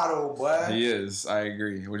Lawrence Fado, boy. He is. I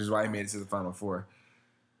agree. Which is why he made it to the Final Four.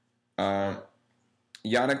 Yannick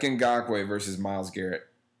Ngakoue versus Myles Garrett.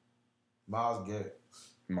 Myles Garrett.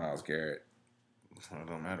 Myles Garrett. it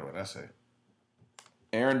don't matter what I say.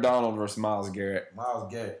 Aaron Donald versus Myles Garrett.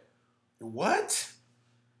 Myles Garrett. What?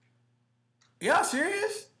 Y'all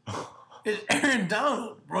serious? It's Aaron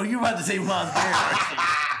Donald, bro. You about to say Miles Garrett?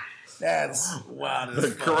 That's wild as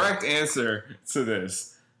The fuck. correct answer to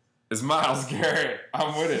this is Myles Garrett.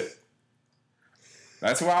 I'm with it.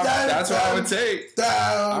 That's what I would take.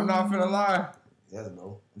 I'm not gonna lie. Yes,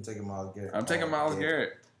 bro. I'm taking Myles Garrett. I'm taking Myles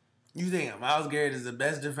Garrett. You think Miles Garrett is the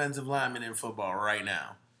best defensive lineman in football right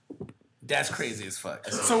now? That's crazy as fuck.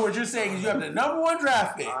 So what you're saying is you have the number 1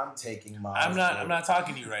 draft pick. I'm taking Myles. I'm not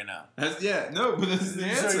talking to you right now. But this is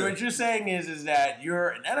the So what you're saying is that you're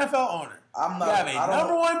an NFL owner. I'm not. You have a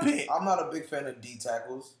number 1 pick. I'm not a big fan of D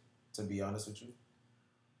tackles, to be honest with you.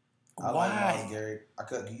 I Why? like Myles Garrett. I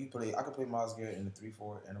could play Myles Garrett in a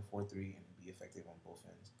 3-4 and a 4-3 and be effective on both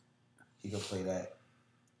ends. He could play that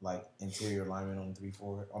like interior lineman on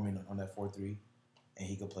 3-4. I mean on that 4-3, and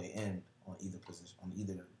he could play end on either position on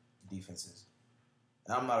either defenses.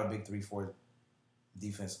 And I'm not a big 3-4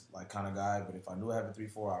 defense like kind of guy, but if I knew I have a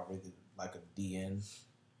 3-4, I'd really like a D end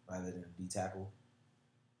rather than a D tackle.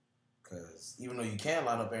 Because even though you can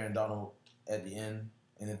line up Aaron Donald at the end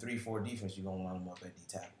in the 3-4 defense, you're gonna line him up at D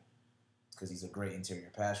tackle because he's a great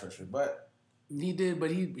interior pass rusher. But He did,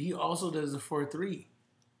 but he also does the 4-3.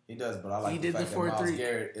 he does. But I like He the did fact the that Myles 4-3.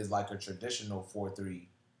 Garrett is like a traditional 4-3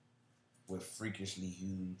 with freakishly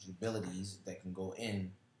huge abilities that can go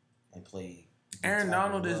in and play. Aaron tackle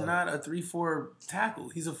Donald is well. not a 3-4 tackle.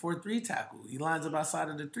 He's a 4-3 tackle. He lines up outside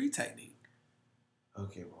of the 3 technique.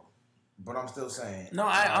 Okay, bro. But I'm still saying. No,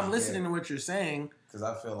 I'm listening to what you're saying. Because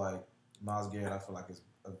I feel like Myles Garrett, is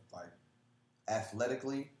like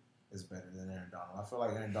athletically is better than Aaron Donald. I feel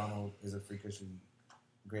like Aaron Donald is a freakishly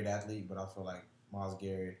great athlete, but I feel like Myles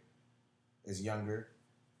Garrett is younger,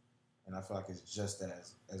 and I feel like it's just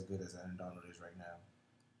as good as Aaron Donald is right now.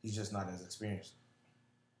 He's just not as experienced.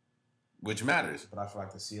 Which matters. But I feel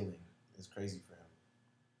like the ceiling is crazy for him.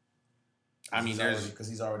 I mean, because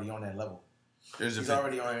he's already on that level. He's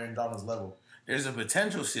already on Aaron Donald's level. There's a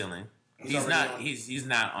potential ceiling. He's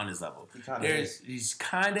not on his level. He kind of is. He's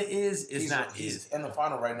kind of is. He's in the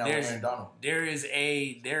final right now with Aaron Donald. He's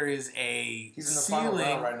in the final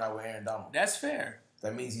round right now with Aaron Donald. That's fair.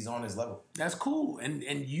 That means he's on his level. That's cool, and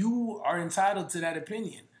you are entitled to that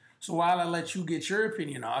opinion. So while I let you get your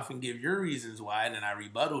opinion off and give your reasons why, and then I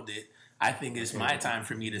rebutted it, I think it's my time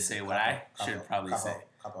for me to say what I should probably say.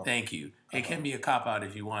 Thank you. It can be a cop-out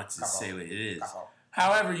if you want to say what it is.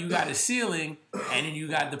 However, you got a ceiling, and then you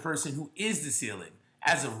got the person who is the ceiling.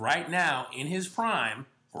 As of right now, in his prime,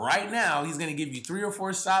 right now, he's going to give you 3 or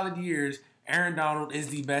 4 solid years. Aaron Donald is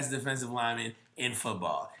the best defensive lineman in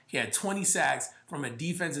football. He had 20 sacks from a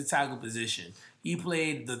defensive tackle position. He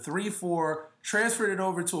played the 3-4, transferred it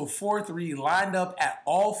over to a 4-3, lined up at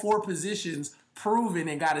all 4 positions, proven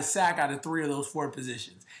and got a sack out of 3 of those 4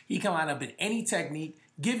 positions. He can line up in any technique,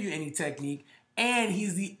 give you any technique, and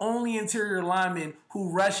he's the only interior lineman who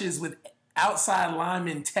rushes with outside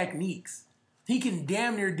lineman techniques. He can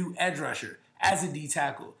damn near do edge rusher as a D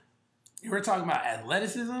tackle. You were talking about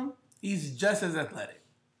athleticism, he's just as athletic.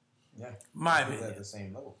 Yeah. My opinion. At the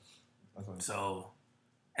same level. So,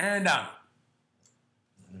 Aaron Donald.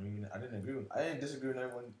 I mean, I didn't disagree with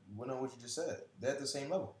everyone on what you just said. They're at the same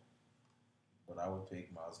level. But I would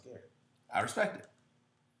pick Myles Garrett. I respect it.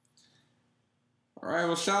 All right,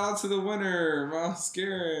 well, shout out to the winner, Myles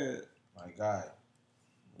Garrett. My guy.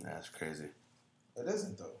 That's crazy. It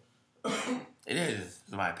isn't, though. It is,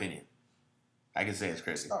 in my opinion. I can say it's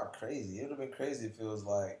crazy. It's not crazy. It would have been crazy if it was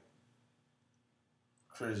like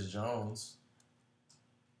Chris Jones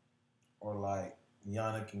or like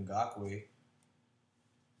Yannick Ngakoue.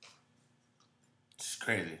 It's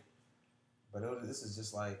crazy. But this is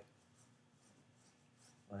just like,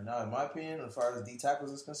 right now, in my opinion, as far as D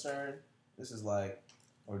tackles is concerned, this is like,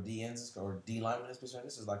 or D ends or D lineman is concerned,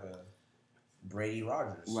 this is like a Brady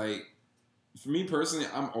Rogers. Like, for me personally,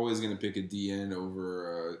 I'm always going to pick a D end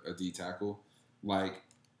over a D tackle. Like,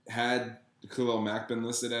 had Khalil Mack been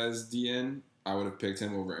listed as D end, I would have picked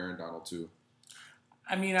him over Aaron Donald too.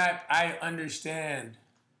 I mean, I understand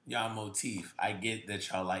y'all motif. I get that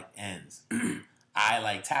y'all like ends. I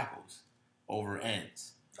like tackles over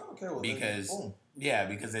ends. Okay, well,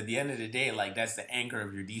 because at the end of the day, like, that's the anchor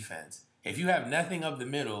of your defense. If you have nothing up the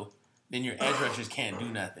middle, then your edge rushers can't do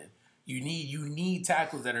nothing. You need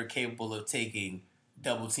tackles that are capable of taking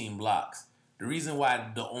double team blocks. The reason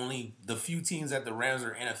why the few teams that the Rams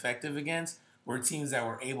are ineffective against were teams that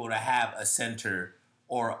were able to have a center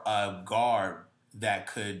or a guard that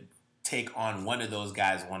could take on one of those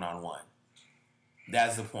guys one-on-one.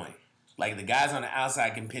 That's the point. Like, the guys on the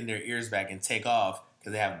outside can pin their ears back and take off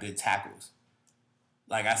because they have good tackles.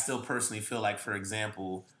 Like, I still personally feel like, for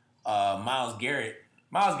example, Myles Garrett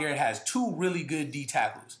has 2 really good D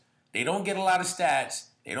tackles. They don't get a lot of stats.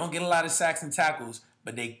 They don't get a lot of sacks and tackles,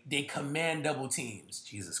 but they command double teams.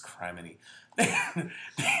 Jesus criminy.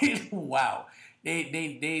 Wow.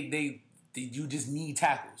 You just need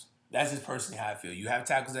tackles. That's just personally how I feel. You have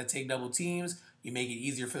tackles that take double teams. You make it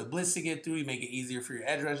easier for the blitz to get through. You make it easier for your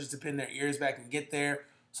edge rushers to pin their ears back and get there.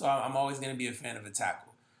 So I'm always going to be a fan of a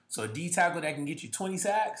tackle. So a D tackle that can get you 20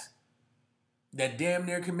 sacks, that damn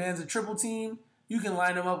near commands a triple team, you can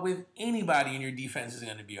line them up with anybody and your defense is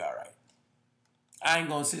going to be all right. I ain't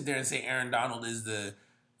going to sit there and say Aaron Donald is the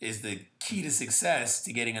key to success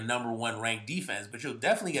to getting a number 1 ranked defense, but you'll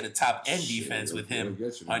definitely get a top end defense with him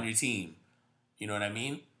on your team. You know what I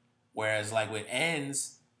mean? Whereas like with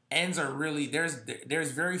ends are really,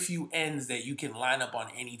 there's very few ends that you can line up on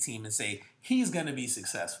any team and say he's going to be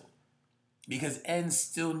successful. Because ends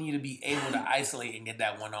still need to be able to isolate and get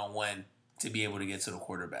that one-on-one to be able to get to the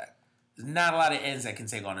quarterback. There's not a lot of ends that can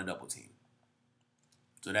take on a double team.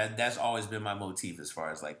 So that's always been my motif as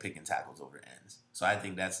far as like picking tackles over ends. So I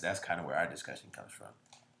think that's kind of where our discussion comes from.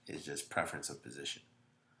 It's just preference of position.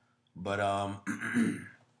 But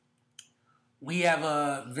we have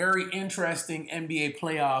a very interesting NBA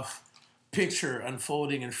playoff picture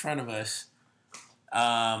unfolding in front of us.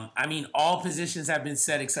 I mean, all positions have been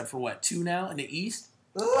set except for 2 now in the East?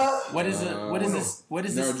 What is it? What is this? What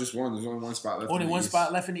is this? No, just one. There's only one spot left. Only one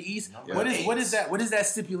spot left in the East. Yeah. What is that? What is that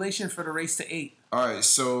stipulation for the race to 8? All right,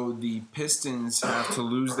 so the Pistons have to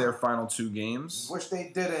lose their final 2 games. Which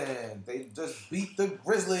they didn't. They just beat the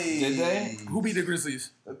Grizzlies. Did they? Who beat the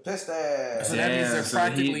Grizzlies? The Pistons. So that means they're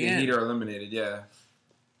practically in. The Heat are eliminated. Yeah.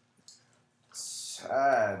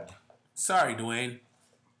 Sad. Sorry, Dwayne.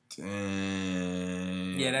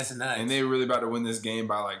 Dang. Yeah, that's nice. And they were really about to win this game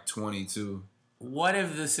by like 22. What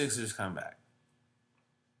if the Sixers come back?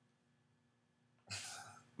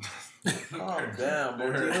 Calm down,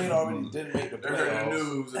 bro. Dwayne already didn't make the They heard the playoffs.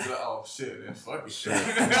 news and be like, oh shit, then fuck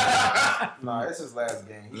it. Nah, it's his last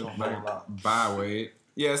game. He don't play a lot. Bye, Wade.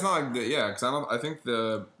 Yeah, it's not like because I think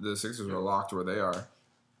the Sixers are locked where they are.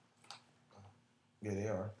 Yeah, they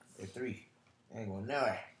are. They're 3. They ain't going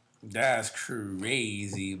nowhere. That's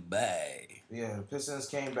crazy, bae. Yeah, the Pistons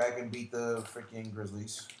came back and beat the freaking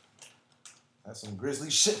Grizzlies. That's some Grizzly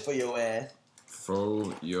shit for your ass.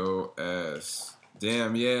 For your ass.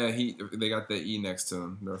 Damn, yeah, they got the E next to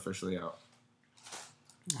them. They're officially out.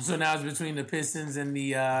 So now it's between the Pistons and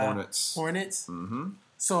the Hornets. Mm-hmm.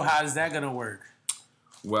 So how's that gonna work?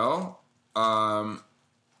 Well,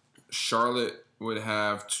 Charlotte would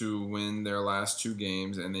have to win their last 2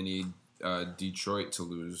 games, and they need Detroit to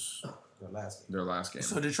lose their last game.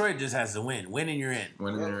 So Detroit just has to win. Win and you're in.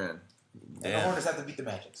 Win and they're in. And the Hornets have to beat the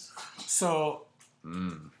Magic. So,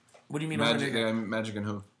 what do you mean? Magic? Magic and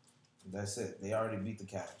who? That's it. They already beat the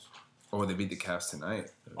Cavs. Oh, they beat the Cavs tonight.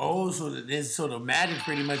 Oh, so the Magic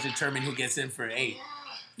pretty much determine who gets in for 8.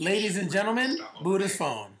 Ladies and gentlemen, Buddha's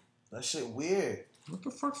phone. That shit weird. What the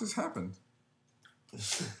fuck just happened?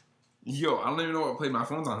 Yo, I don't even know what played. My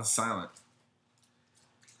phone's on silent.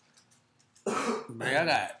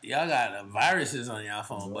 But y'all got viruses on y'all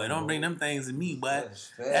phone, boy. Don't bring them things to me, but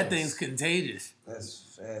that thing's contagious.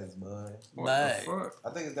 That's fast, bud. What the fuck? I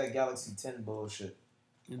think it's that Galaxy 10 bullshit.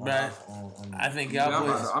 But I think y'all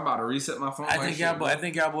boys. I'm about to reset my phone. I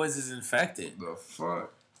think y'all boys is infected. The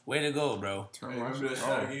fuck? Way to go, bro. Remember that shit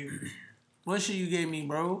I gave you? What shit you gave me,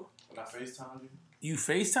 bro? When I FaceTimed you? You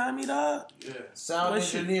FaceTime me, dog? Yeah. Sound What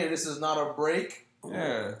shit? engineer, this is not a break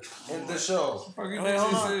Yeah. in the show. Fucking Wait,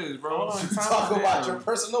 hold this on. is, bro. Hold on. Talk about your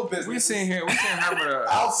personal business. We sitting here having a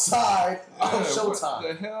outside of What Showtime.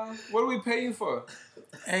 the hell? What do we pay you for?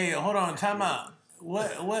 Hey, hold on, time out.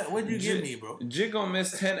 What'd you give me, bro? Jig gonna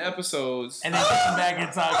miss 10 episodes. And then come back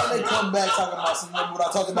and talk They shit. come back talking about some. Remember what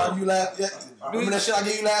I talked about you last? Yeah. Remember that shit I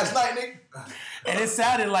gave you last night, nigga? And it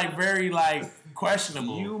sounded like very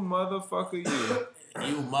questionable. You motherfucker, you.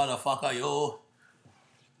 You motherfucker, yo.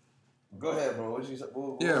 Go ahead, bro. What you?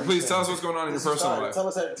 What Yeah, you please saying? tell us what's going on in your personal life. Tell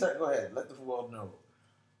us. Go ahead. Let the world know.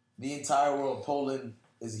 The entire world, Poland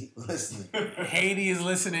is listening. Haiti is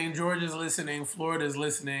listening. Georgia's listening. Florida's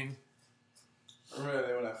listening. Remember that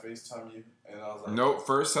day when I FaceTimed you and I was like, Nope.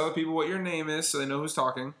 First, tell the people what your name is so they know who's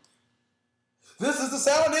talking. This is the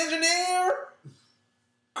sound engineer,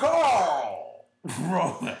 Carl.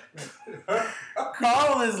 Bro,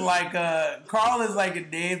 Carl is like a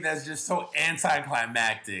name that's just so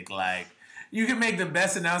anticlimactic. Like, you can make the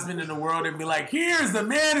best announcement in the world and be like, "Here's the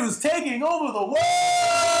man who's taking over the world,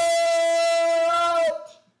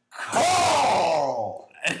 Carl,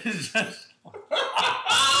 It's just,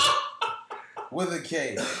 with a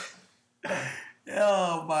K.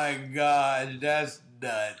 oh my gosh, that's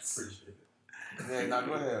nuts. appreciate it. Yeah, now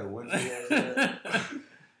go ahead. What you have?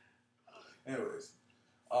 Anyways,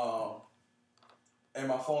 and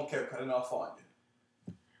my phone kept cutting off on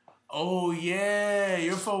you. Oh yeah,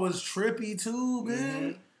 your phone was trippy too,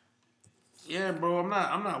 man. Yeah, bro, I'm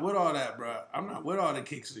not with all that, bro. I'm not with all the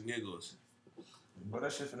kicks and giggles. But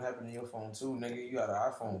that shit finna happen to your phone too, nigga. You got an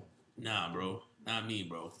iPhone. Nah, bro, not me,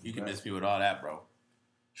 bro. You can miss me with all that, bro.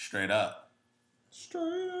 Straight up.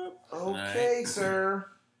 Straight up. Okay, sir.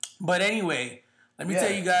 But anyway, let me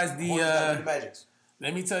tell you guys the Magics.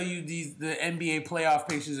 let me tell you the NBA playoff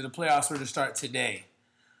pictures of the playoffs were to start today.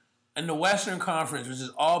 In the Western Conference, which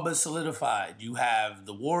is all but solidified, you have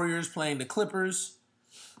the Warriors playing the Clippers.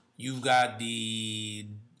 You've got the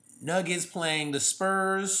Nuggets playing the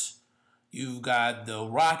Spurs. You've got the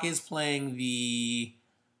Rockets playing the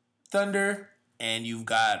Thunder. And you've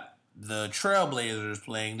got the Trailblazers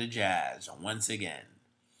playing the Jazz once again.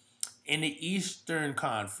 In the Eastern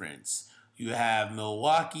Conference, you have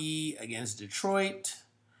Milwaukee against Detroit,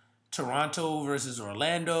 Toronto versus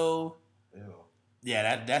Orlando. Ew.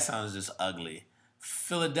 Yeah, that sounds just ugly.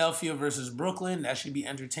 Philadelphia versus Brooklyn, that should be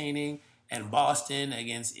entertaining. And Boston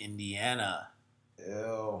against Indiana.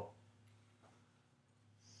 Ew.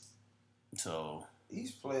 So,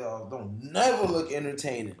 These playoffs don't never look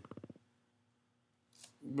entertaining.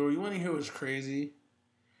 bro, you want to hear what's crazy?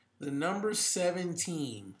 The number 7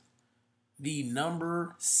 team in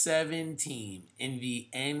the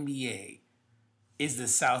NBA is the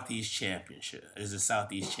Southeast Championship. Is the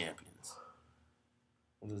Southeast champions?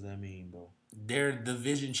 What does that mean, bro? They're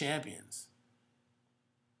division champions.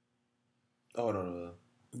 Oh, no.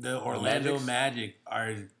 The Orlando Magic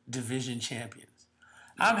are division champions.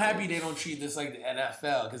 I'm happy they don't treat this like the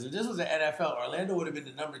NFL, because if this was the NFL, Orlando would have been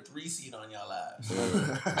the number 3 seed on y'all lives.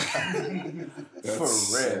 For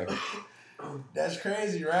real. That's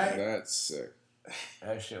crazy, right? That's sick.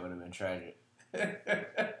 That shit would have been tragic.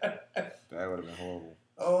 That would have been horrible.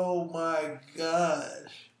 Oh my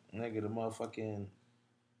gosh. Nigga, the motherfucking...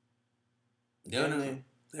 They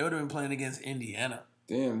would have been playing against Indiana.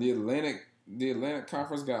 Damn, the Atlantic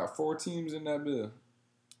Conference got 4 teams in that bill.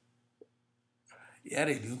 Yeah,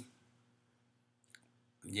 they do.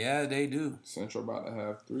 Yeah, they do. Central about to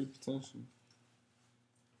have 3 potentially.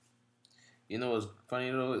 You know what's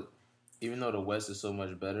funny though? Even though the West is so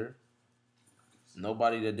much better,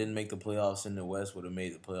 nobody that didn't make the playoffs in the West would have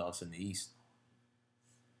made the playoffs in the East.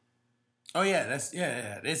 Oh yeah,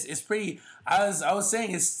 It's pretty. I was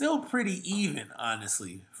saying it's still pretty even,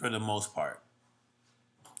 honestly, for the most part.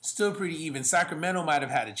 Still pretty even. Sacramento might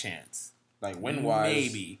have had a chance. Like win-wise,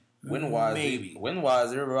 maybe.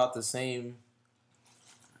 Win-wise, they're about the same.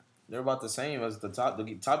 They're about the same as the top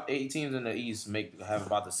 8 teams in the East have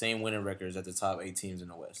about the same winning records as the top 8 teams in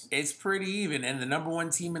the West. It's pretty even, and the number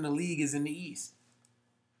 1 team in the league is in the East.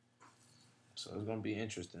 So it's gonna be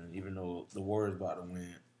interesting, even though the Warriors about to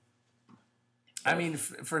win. I mean,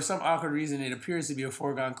 for some awkward reason, it appears to be a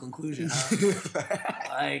foregone conclusion. Huh?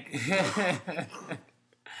 Like,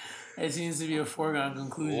 it seems to be a foregone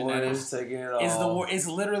conclusion. Warriors taking it all. It's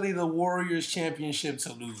literally the Warriors' championship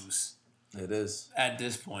to lose. It is at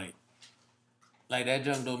this point. Like, that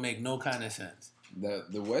jump don't make no kind of sense.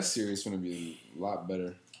 The West series is going to be a lot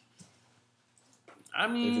better. I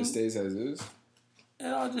mean, if it stays as is, it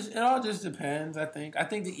all just depends. I think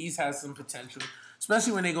the East has some potential,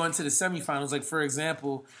 especially when they go into the semifinals. Like, for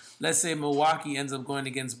example, let's say Milwaukee ends up going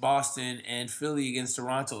against Boston and Philly against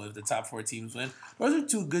Toronto. If the top 4 teams win, those are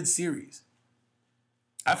 2 good series.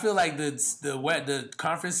 I feel like the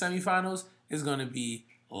conference semifinals is going to be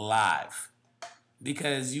live,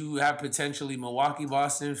 because you have potentially Milwaukee,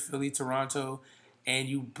 Boston, Philly, Toronto, and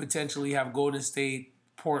you potentially have Golden State,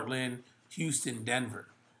 Portland, Houston, Denver.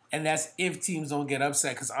 And that's if teams don't get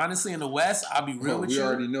upset. Because honestly, in the West, I'll be real with you. We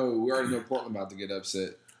already know Portland about to get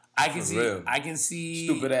upset. I can see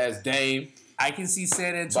stupid ass Dame. I can see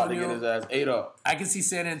San Antonio about to get his ass ate up. I can see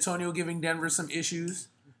San Antonio giving Denver some issues,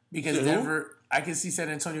 because Denver. I can see San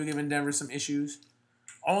Antonio giving Denver some issues.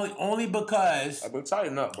 Only because I've been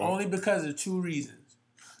tighten up, bro. Only because of 2 reasons.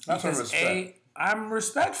 That's Because respect. I'm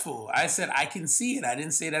respectful. I said I can see it. I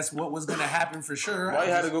didn't say that's what was going to happen for sure. Why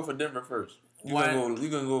you had to go for Denver first? You gonna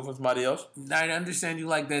go for somebody else? I understand you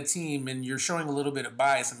like that team, and you're showing a little bit of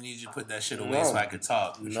bias. I need you to put that shit away so I could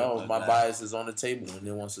talk. No, my bias is on the table, and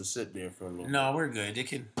it wants to sit there for a little. No, we're good. It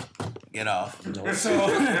can get off. No.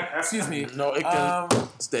 So, excuse me. No, it can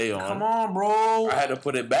stay on. Come on, bro. I had to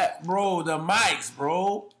put it back. Bro, the mics,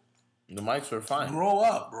 bro. The mics were fine. Grow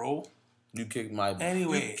up, bro. You kicked my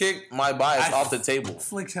I bias off the table.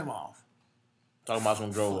 Flicked him off. Talking about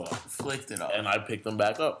some grow up. Flicked it off. And I picked them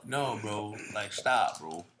back up. No, bro. Like, stop,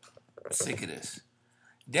 bro. I'm sick of this.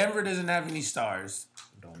 Denver doesn't have any stars.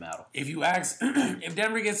 Don't matter. If you ask, if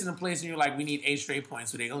Denver gets in a place and you're like, we need 8 straight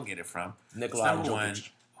points, who they gonna get it from? Nikolai Number Jokic.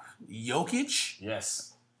 Jokic?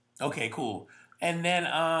 Yes. Okay, cool. And then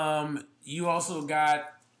you also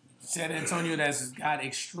got San Antonio that's got an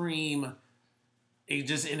extreme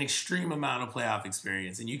amount of playoff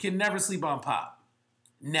experience. And you can never sleep on Pop.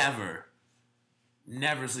 Never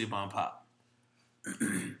sleep on Pop.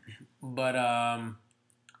 But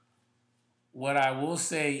what I will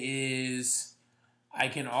say is I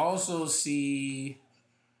can also see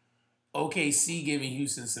OKC giving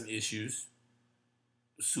Houston some issues.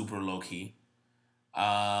 Super low key.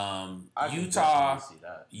 Utah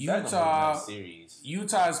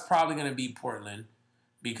is probably going to beat Portland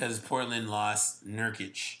because Portland lost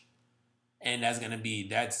Nurkic. And that's going to be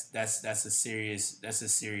that's a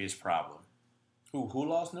serious problem. Who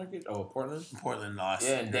lost Nurkic? Oh, Portland. Portland lost.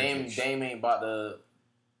 Yeah, and Dame ain't about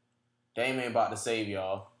to save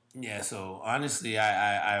y'all. Yeah, so honestly,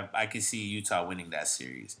 I could see Utah winning that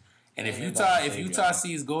series. And if Utah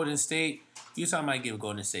sees Golden State, Utah might give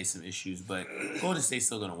Golden State some issues, but Golden State's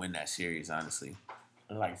still going to win that series, honestly.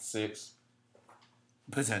 In like 6.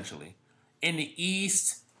 Potentially. In the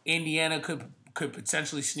East, Indiana could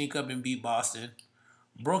potentially sneak up and beat Boston.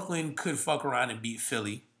 Brooklyn could fuck around and beat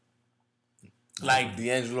Philly. Like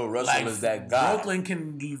D'Angelo Russell is that guy. Brooklyn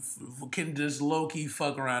can just low key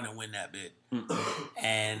fuck around and win that bit.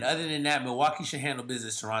 And other than that, Milwaukee should handle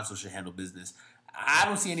business. Toronto should handle business. I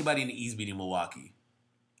don't see anybody in the East beating Milwaukee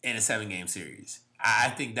in a 7-game series. I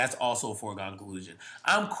think that's also a foregone conclusion.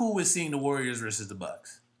 I'm cool with seeing the Warriors versus the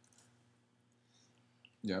Bucks.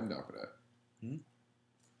 Yeah, I'm down for that.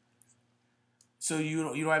 So you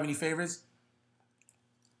don't have any favorites?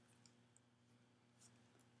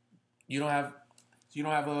 You don't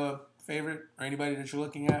have a favorite or anybody that you're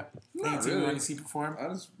looking at? Any team you want to see perform? I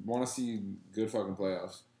just want to see good fucking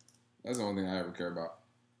playoffs. That's the only thing I ever care about.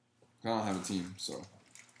 I don't have a team, so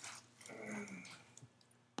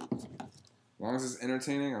as long as it's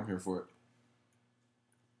entertaining, I'm here for it.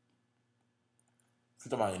 You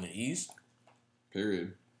talking about in the East?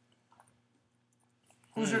 Period.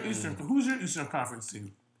 Who's your Eastern Conference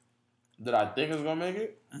team? That I think is gonna make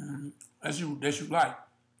it? That you like?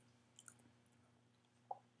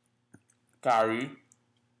 Kyrie.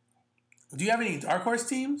 Do you have any dark horse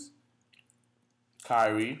teams?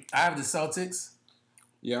 Kyrie. I have the Celtics.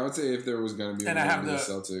 Yeah, I would say if there was gonna be, And I have the the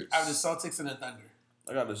Celtics. I have the Celtics and the Thunder.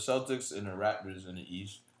 I got the Celtics and the Raptors in the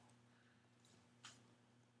East.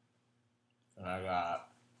 And I got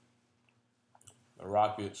the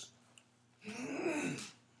Rockets.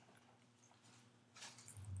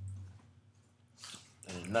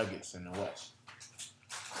 And the Nuggets in the West.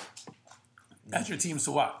 That's your teams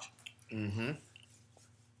to watch. Mm-hmm.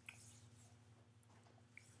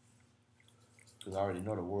 Because I already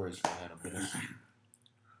know the Warriors can handle business.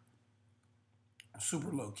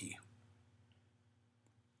 Super low key.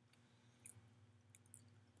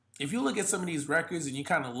 If you look at some of these records and you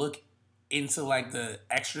kind of look into like the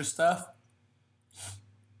extra stuff,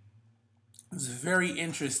 it's very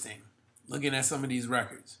interesting looking at some of these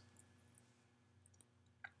records.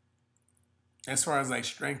 As far as like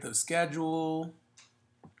strength of schedule,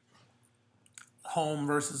 home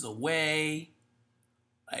versus away,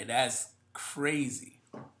 like that's crazy.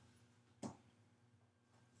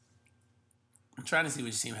 I'm trying to see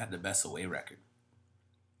which team had the best away record.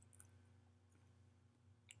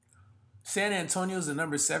 San Antonio's the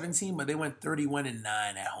number 17, but they went 31-9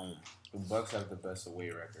 at home. The Bucks have the best away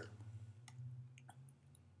record.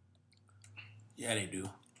 Yeah, they do.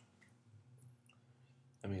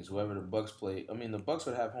 That means whoever the Bucks play. I mean, the Bucks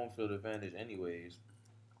would have home field advantage anyways.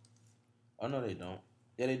 Oh no, they don't.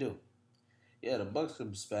 Yeah, they do. Yeah, the Bucks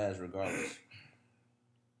could spaz regardless.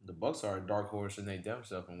 The Bucks are a dark horse and they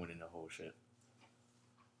themselves and winning the whole shit.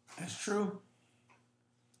 That's true.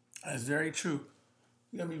 That's very true.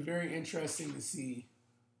 It's gonna be very interesting to see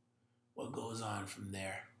what goes on from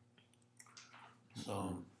there.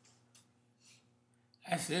 So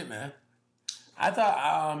that's it, man. I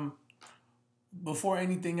thought before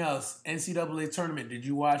anything else, NCAA tournament, did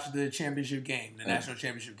you watch the championship game, the national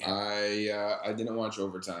championship game? I didn't watch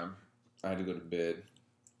overtime. I had to go to bed.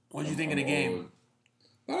 What did you think of the game?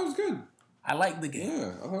 I thought it was good. I liked the game. Yeah,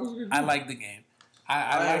 I thought it was a good game. I liked the game.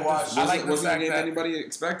 I like watched. I like the wasn't a fact game that anybody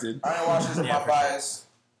expected. I didn't watch this in Yeah, my for bias.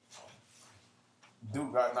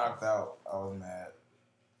 Duke got knocked out. I was mad.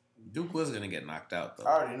 Duke was gonna get knocked out though.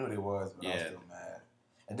 I already knew they was, but I was Yeah. still mad.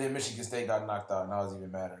 And then Michigan State got knocked out, and I was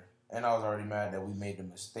even madder. And I was already mad that we made the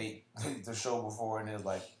mistake the show before, and it was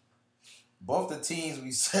like both the teams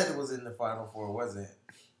we said was in the Final Four wasn't.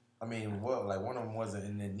 I mean, what? Like one of them wasn't,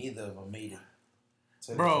 and then neither of them made it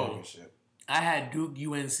to the championship. I had Duke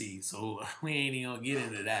UNC, so we ain't even gonna get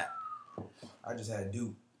into that. I just had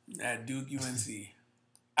Duke. At Duke UNC.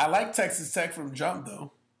 I like Texas Tech from jump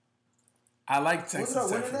though. I like Texas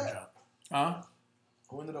Tech from jump. Huh?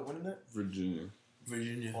 Who ended up winning that? Virginia.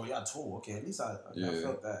 Virginia. Oh, y'all too. Okay, at least I Yeah.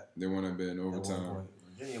 felt that. They won a bit in At one overtime. point.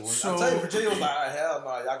 Virginia was. So- I tell you, Virginia was like, hell no,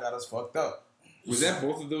 y'all got us fucked up. Was that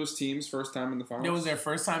both of those teams' first time in the finals? It was their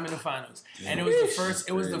first time in the finals, and it was the first.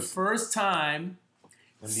 It was the Crazy. first time.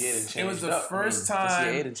 NBA done changed It was the up. first I mean, time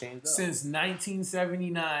NCAA done changed up. since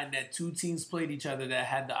 1979 that two teams played each other that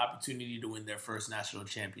had the opportunity to win their first national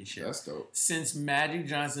championship. That's dope. Since Magic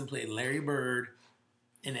Johnson played Larry Bird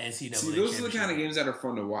in the NCAA See, those are the championship. kind of games that are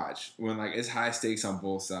fun to watch when like it's high stakes on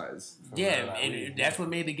both sides. Yeah, and that's what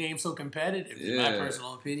made the game so competitive, in my Yeah.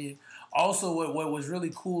 personal opinion. Also, what was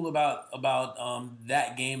really cool about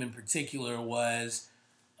that game in particular was,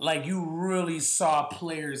 like, you really saw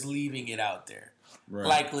players leaving it out there, Right.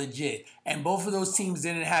 like legit. And both of those teams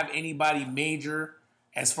didn't have anybody major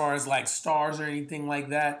as far as like stars or anything like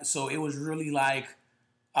that. So it was really like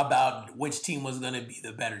about which team was going to be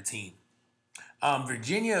the better team.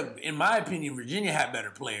 Virginia, in my opinion, Virginia had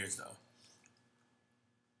better players though.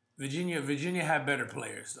 Virginia had better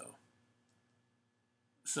players though.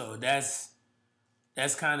 So that's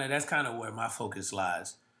That's kind of where my focus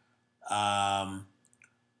lies. But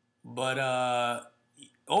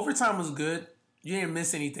overtime was good. You didn't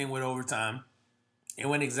miss anything with overtime. It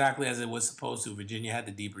went exactly as it was supposed to. Virginia had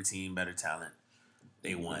the deeper team, better talent.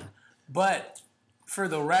 They won. But for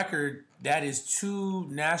the record, that is 2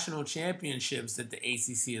 national championships that the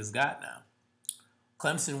ACC has got now.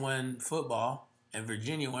 Clemson won football, and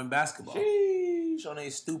Virginia won basketball. Sheesh, on they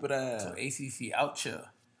stupid ass. So ACC out here.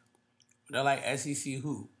 They're like SEC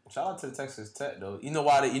who? Shout out to Texas Tech though. You know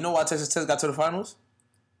why Texas Tech got to the finals?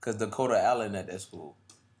 Because Dakota Allen at that school.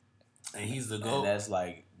 And he's the And GOAT. that's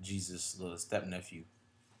like Jesus' little step nephew.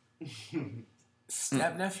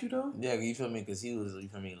 Step nephew though? Yeah, you feel me? Because he was, you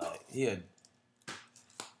feel me? Like he had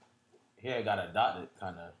got adopted,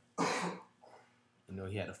 kind of.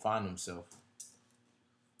 He had to find himself.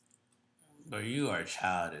 But you are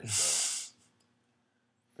childish,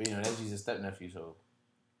 But that's Jesus' step nephew. So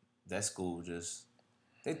that school just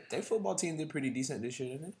their football team did pretty decent this year,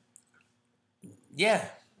 didn't they? Yeah,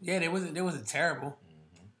 they wasn't terrible.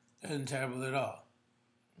 It wasn't terrible at all.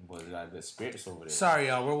 Boys got good spirits over there. Sorry,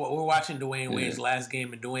 y'all. We're watching Dwayne Wade's last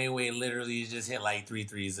game, and Dwayne Wade literally just hit like 3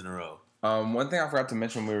 threes in a row. One thing I forgot to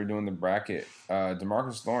mention when we were doing the bracket,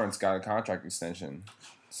 DeMarcus Lawrence got a contract extension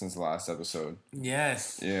since the last episode.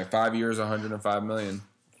 Yes. Yeah, 5 years, $105 million.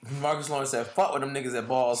 Marcus Lawrence said, "Fuck with them niggas at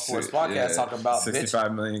Ball Sports Podcast talking about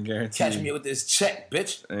 $65 million guaranteed. Catch me with this check,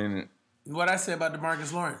 bitch." And What I say about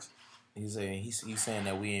DeMarcus Lawrence? He's saying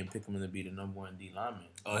that we ain't pick him to be the number 1 D lineman.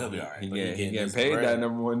 Oh, he'll be all right. he But getting his paid bread. that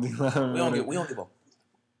number 1 D lineman. We don't give a.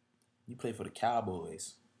 You play for the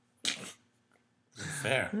Cowboys.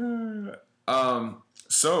 Fair.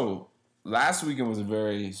 So last weekend was a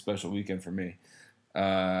very special weekend for me.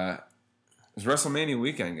 It was WrestleMania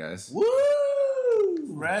weekend, guys. Woo!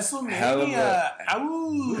 WrestleMania.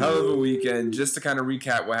 Hell of a weekend. Just to kind of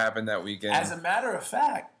recap what happened that weekend. As a matter of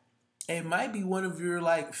fact, it might be one of your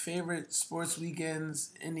favorite sports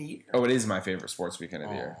weekends in the year. Oh, it is my favorite sports weekend of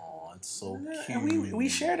the year. Oh, it's so cute. And we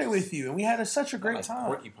shared it with you, and we had such a great time.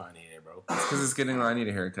 Porcupine here, bro. Because it's getting. I need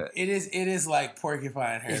a haircut. It is like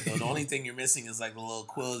porcupine hair though. The only thing you're missing is like the little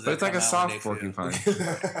quills. But it's like a soft porcupine.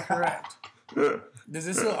 porcupine. Correct. Does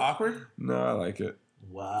this feel awkward? No, I like it.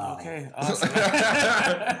 Wow. Okay. Awesome.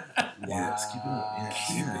 Yes, keep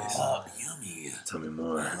it Oh, yummy. Tell me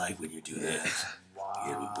more. I like when you do that.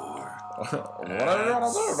 Get me more. Whatever you want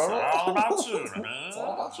to do, It's all about you, man. It's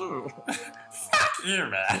all about you. Fuck you,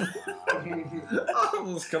 man.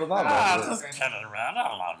 Just cut it out. Just kidding, man.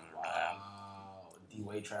 I love you, man.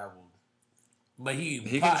 D-Wade traveled. But He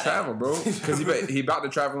can travel, bro. Because he about to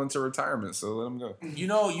travel into retirement, so let him go. You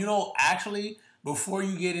know, actually, before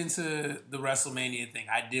you get into the WrestleMania thing,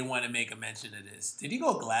 I did want to make a mention of this. Did he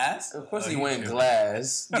go glass? Of course he went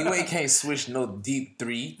glass. D-Wade can't switch no deep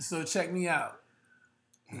 3. So check me out.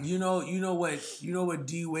 You know what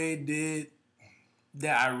D Wade did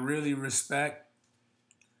that I really respect?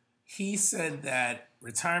 He said that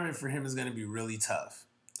retirement for him is going to be really tough.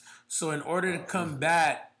 So in order to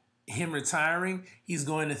combat him retiring, he's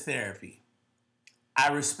going to therapy.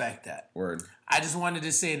 I respect that. Word. I just wanted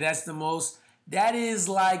to say that is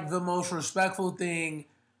like the most respectful thing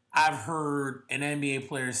I've heard an NBA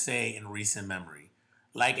player say in recent memory.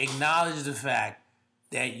 Like, acknowledge the fact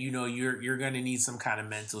that you're going to need some kind of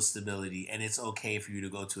mental stability, and it's okay for you to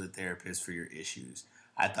go to a therapist for your issues.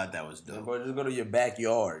 I thought that was dope. Bro, just go to your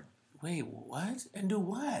backyard. Wait, what? And do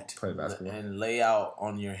what? Play basketball. And lay out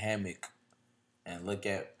on your hammock and look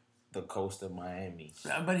at the coast of Miami.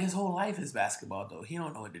 But his whole life is basketball, though. He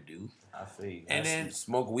don't know what to do. I feel you. And then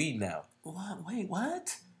smoke weed now. What? Wait,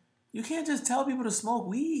 what? You can't just tell people to smoke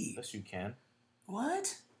weed. Yes, you can.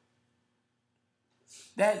 What?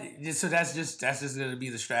 So that's just gonna be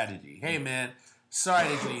the strategy. Hey man, sorry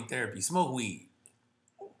that you need therapy. Smoke weed.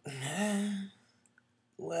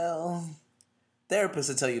 Well, therapists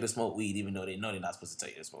will tell you to smoke weed even though they know they're not supposed to tell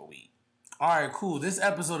you to smoke weed. All right, cool. This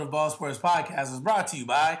episode of Ball Sports Podcast is brought to you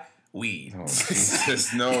by weed. Oh,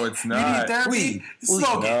 Jesus. No, it's You not. need therapy? Weed.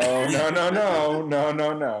 Smoke it.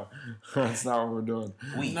 No. That's not what we're doing.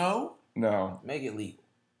 Weed. No? No. Make it legal.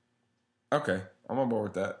 Okay, I'm on board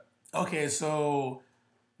with that. Okay, so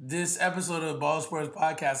this episode of Ball Sports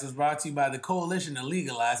Podcast is brought to you by the Coalition to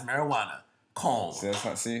Legalize Marijuana. Calm.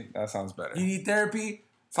 See, that sounds better. You need therapy?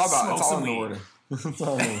 It's all Smoke in some the weed. wording. It's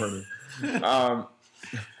all in the wording. All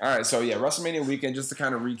right, so yeah, WrestleMania weekend, just to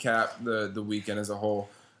kind of recap the weekend as a whole.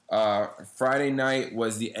 Friday night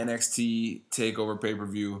was the NXT TakeOver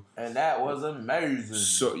pay-per-view. And that was amazing.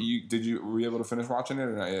 So were you able to finish watching it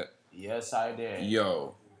or not yet? Yes, I did.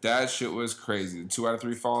 Yo, that shit was crazy. The 2 out of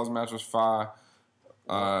 3 falls match was fire.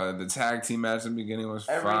 The tag team match in the beginning was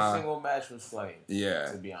Every fire. single match was flames.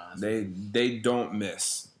 Yeah. To be honest. They don't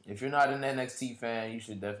miss. If you're not an NXT fan, you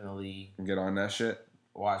should definitely Get on that shit.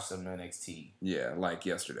 watch some NXT. Yeah, like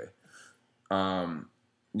yesterday.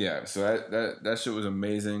 Yeah, so that shit was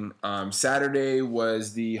amazing. Saturday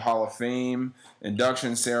was the Hall of Fame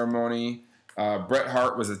induction ceremony. Bret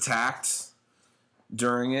Hart was attacked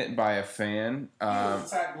during it by a fan. He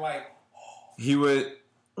was attacked He was.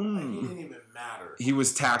 he didn't even matter. He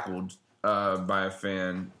was tackled by a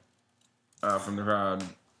fan from the crowd.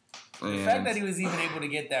 The fact that he was even able to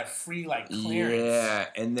get that free clearance. Yeah,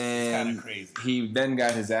 and then kinda crazy. he then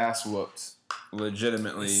got his ass whooped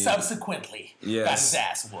legitimately. Subsequently, got his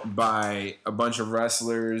ass whooped by a bunch of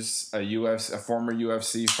wrestlers, a former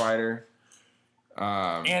UFC fighter,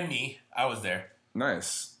 and me. I was there.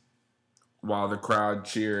 Nice. While the crowd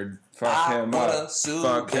cheered, "Fuck him up!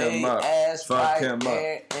 Fuck him up! Fuck him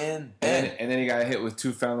up!" And then he got hit with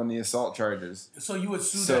 2 felony assault charges. So you would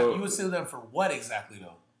sue them? You would sue them for what exactly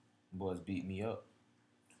though? Boys beat me up.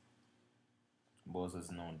 Boys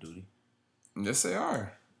isn't on duty. Yes, they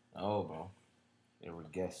are. Oh, bro. They were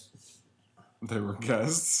guests. They were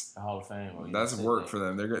guests. The Hall of Fame. Bro. That's work for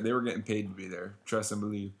them. They were getting paid to be there. Trust and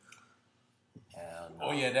believe. Hell no.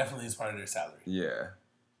 Oh yeah, definitely is part of their salary. Yeah.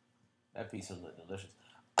 That pizza looked delicious.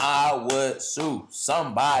 I would sue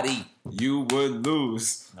somebody. You would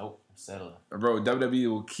lose. Nope. Settle it. Bro, WWE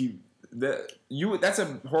will keep that. That's a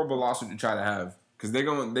horrible lawsuit to try to have because their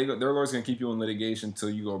lawyers gonna keep you in litigation until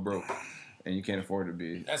you go broke, and you can't afford to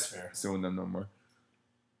be That's fair. suing them no more.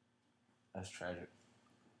 That's tragic.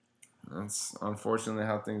 That's unfortunately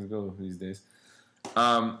how things go these days.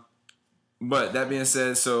 But that being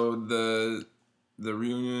said, so the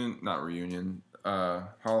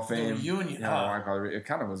Hall of Fame. The reunion, I call it. It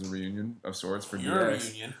kind of was a reunion of sorts for Your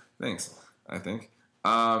DX. reunion. Thanks, I think.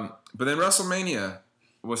 But then WrestleMania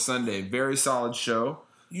was Sunday. Very solid show.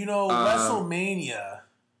 You know, WrestleMania,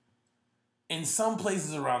 in some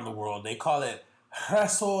places around the world, they call it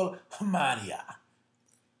WrestleMania.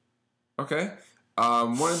 Okay.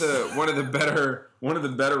 One of the better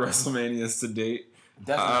WrestleManias to date.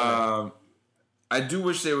 Definitely. I do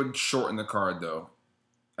wish they would shorten the card though.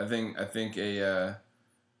 I think a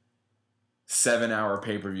 7-hour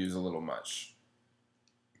pay-per-view is a little much.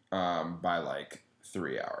 By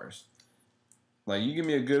 3 hours. Like you give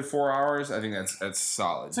me a good 4 hours, I think that's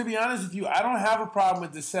solid. To be honest with you, I don't have a problem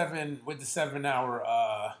with the 7 hour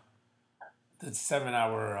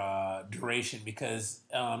duration because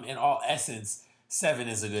in all essence 7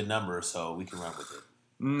 is a good number, so we can run with it.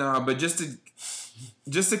 No, but just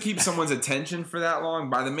to keep someone's attention for that long,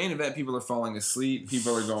 by the main event, people are falling asleep.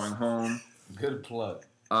 People are going home. Good plug.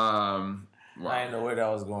 Wow. I didn't know where that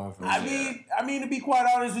was going from. I mean, to be quite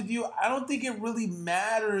honest with you, I don't think it really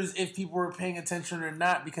matters if people are paying attention or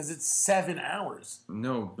not because it's 7 hours.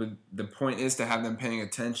 No, but the point is to have them paying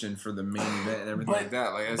attention for the main event and everything like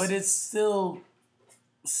that. But it's still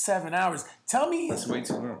 7 hours. Tell me, that's way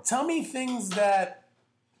too long. Tell me things that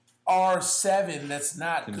are 7 that's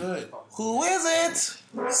not good. Who is it?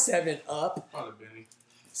 7 Up. Probably Benny.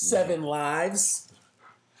 7 Lives.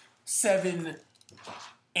 7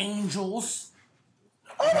 Angels.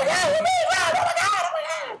 Oh my God! Oh my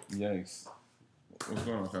God! Yikes! What's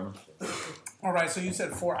going on, Kevin? All right, so you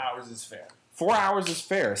said 4 hours is fair. 4 hours is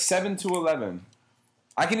fair. 7 to 11.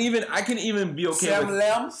 I can even be okay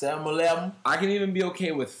 7-Eleven. I can even be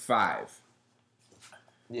okay with 5.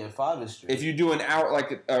 Yeah, 5 is straight. If you do an hour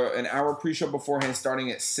an hour pre-show beforehand,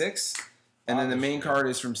 starting at 6, and then the main card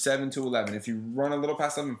is from 7 to 11. If you run a little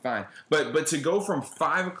past 7, fine. But to go from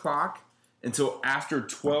 5 o'clock until after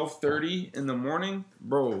 12:30 in the morning,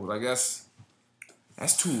 bro, that's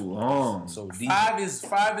too long. So deep. 5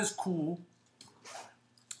 is cool.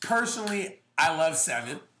 Personally, I love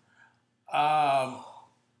 7. I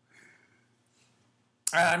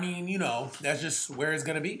mean, that's just where it's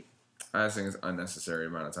gonna be. I just think it's unnecessary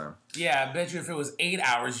amount of time. Yeah, I bet you if it was 8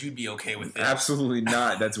 hours, you'd be okay with it. Absolutely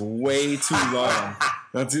not. That's way too long.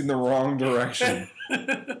 That's in the wrong direction.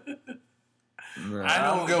 I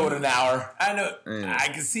know. I'm good with an hour. I know. Yeah. I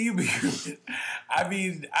can see you. I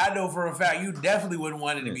mean, I know for a fact you definitely wouldn't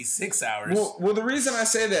want it to be 6 hours. Well, the reason I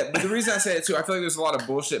say that, but the reason I say it too, I feel like there's a lot of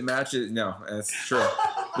bullshit matches. No, that's true.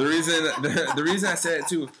 The reason I say it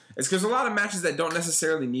too is because a lot of matches that don't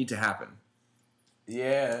necessarily need to happen.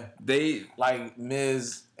 Yeah. They like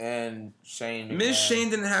Miz and Shane. Shane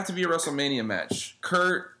didn't have to be a WrestleMania match.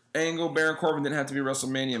 Kurt Angle, Baron Corbin didn't have to be a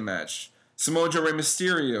WrestleMania match. Samoa Joe, Rey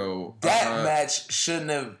Mysterio. That match shouldn't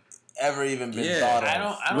have ever even been thought of. I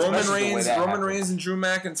don't Roman Reigns and Drew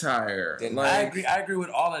McIntyre. I agree with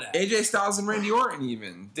all of that. AJ Styles and Randy Orton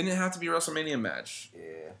even didn't have to be a WrestleMania match.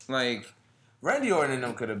 Yeah. Randy Orton and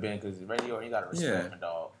them could have been because Randy Orton, you got to respect him,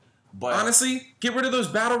 dog. But honestly, get rid of those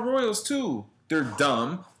battle royals too. They're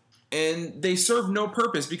dumb. And they serve no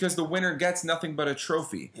purpose because the winner gets nothing but a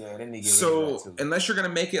trophy. Yeah, they need to get rid of that too. Unless you're going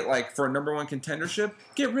to make it like for a number one contendership,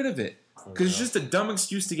 get rid of it. Because it's just a dumb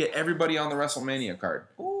excuse to get everybody on the WrestleMania card.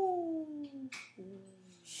 Ooh.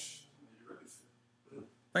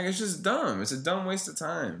 Like, it's just dumb. It's a dumb waste of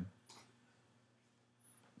time.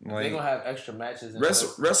 Like, they're going to have extra matches.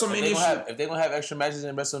 WrestleMania. If they're going to have extra matches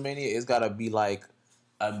in WrestleMania, it's got to be like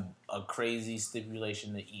a crazy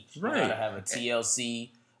stipulation to each. Right. You got to have a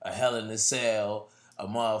TLC, a Hell in a Cell, a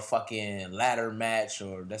motherfucking ladder match,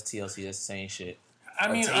 or that's TLC, that's the same shit.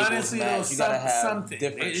 I mean, honestly, you gotta have something.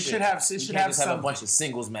 It should have something. Have a bunch of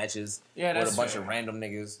singles matches with a bunch of random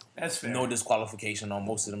niggas. That's fair. No disqualification on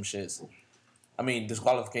most of them shits. I mean,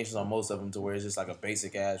 disqualifications on most of them to where it's just like a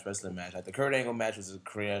basic ass wrestling match. Like the Kurt Angle match was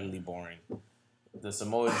incredibly boring. The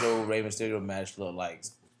Samoa Joe Rey Mysterio match looked like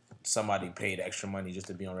somebody paid extra money just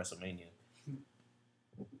to be on WrestleMania.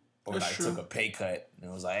 Or like took a pay cut and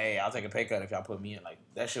it was like, hey, I'll take a pay cut if y'all put me in. Like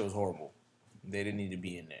that shit was horrible. They didn't need to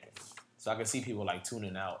be in there. So I can see people like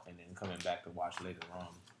tuning out and then coming back to watch later on,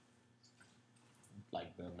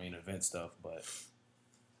 like the main event stuff. But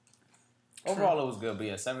overall, it was good. But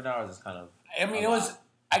yeah, 7 hours is kind of. I mean, it was.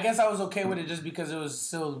 I guess I was okay with it just because it was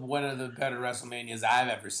still one of the better WrestleManias I've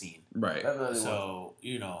ever seen. Right. So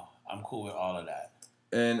I'm cool with all of that.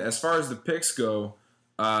 And as far as the picks go,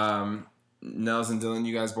 Nels and Dylan,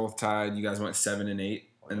 you guys both tied. You guys went 7 and 8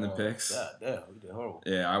 in the picks. Yeah, we did horrible.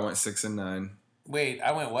 Yeah, I went 6 and 9. Wait,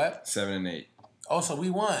 I went what? 7 and 8. Oh, so we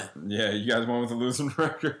won. Yeah, you guys won with a losing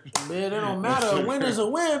record. Man, it don't matter. A win is a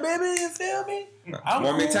win, baby. You feel me?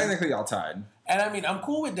 I mean, technically, y'all tied. And I mean, I'm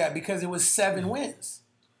cool with that because it was 7 wins,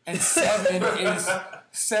 and 7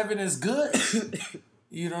 is good.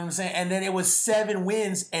 You know what I'm saying? And then it was 7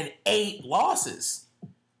 wins and 8 losses.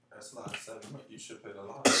 That's not 7. You should pay a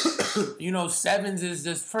lot. 7s is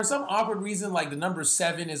just for some awkward reason. Like the number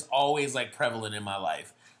 7 is always like prevalent in my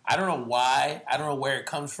life. I don't know why. I don't know where it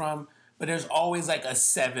comes from. But there's always like a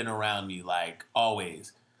 7 around me, like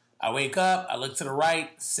always. I wake up, I look to the right,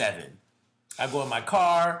 7. I go in my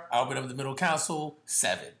car, I open up the middle console,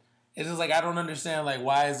 7. It's just like I don't understand, like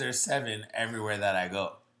why is there 7 everywhere that I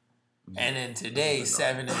go? And then today,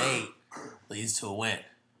 7 and 8 leads to a win.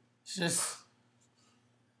 It's just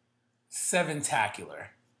 7-tacular.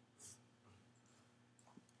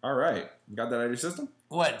 All right, got that out of your system?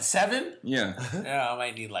 What, 7? Yeah. Yeah, I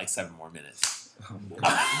might need like 7 more minutes.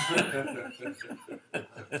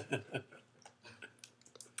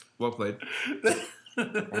 Well played.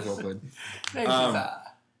 Well played. Thanks,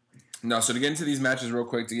 No, so to get into these matches real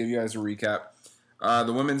quick, to give you guys a recap,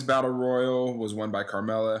 the Women's Battle Royal was won by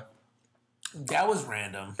Carmella. That was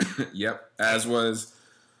random. Yep. As was,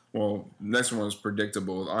 next one was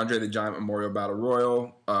predictable. Andre the Giant Memorial Battle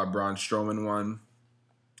Royal. Braun Strowman won.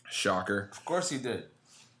 Shocker. Of course he did.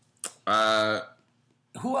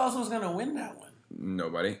 Who else was going to win that one?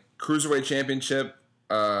 Nobody. Cruiserweight Championship.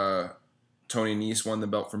 Tony Nese won the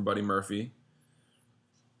belt from Buddy Murphy.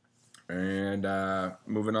 And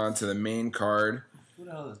moving on to the main card. Who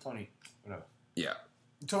the hell is Tony? Whatever. Yeah.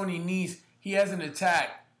 Tony Nese. He has an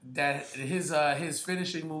attack that his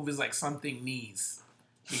finishing move is like something Nese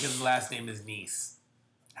because his last name is Nese.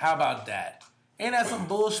 How about that? Ain't that some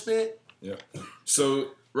bullshit? Yeah. So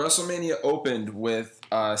WrestleMania opened with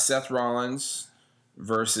Seth Rollins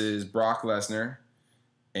versus Brock Lesnar.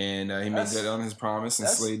 And he made good on his promise and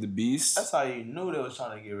slayed the beast. That's how you knew they was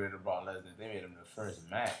trying to get rid of Brock Lesnar. They made him the first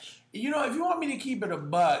match. If you want me to keep it a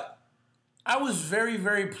buck, I was very,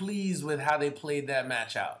 very pleased with how they played that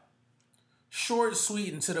match out. Short,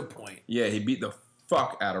 sweet, and to the point. Yeah, he beat the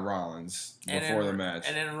fuck out of Rollins before the match.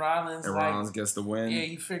 And then Rollins gets the win. Yeah,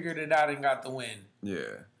 he figured it out and got the win.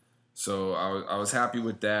 Yeah. So I was happy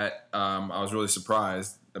with that. I was really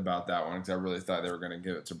surprised about that one because I really thought they were going to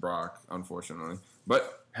give it to Brock, unfortunately.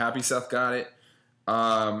 But happy Seth got it.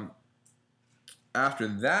 After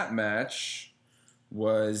that match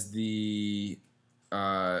was the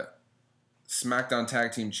SmackDown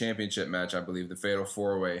Tag Team Championship match, I believe, the Fatal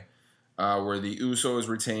 4-Way, where the Usos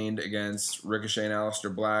retained against Ricochet and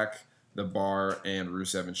Aleister Black, The Bar, and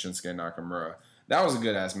Rusev and Shinsuke Nakamura. That was a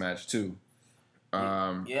good-ass match, too.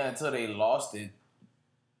 Yeah, until they lost it.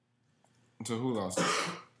 So who lost it?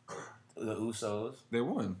 The Usos. They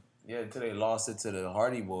won. Yeah, until they lost it to the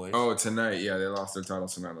Hardy Boys. Oh, tonight. Yeah, they lost their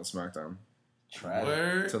titles tonight on SmackDown.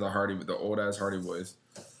 Tragic. To the old-ass Hardy Boys.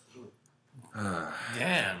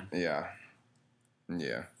 Damn. Yeah.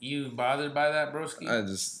 Yeah. You bothered by that, broski?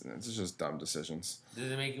 It's just dumb decisions.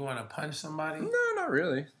 Did it make you want to punch somebody? No, not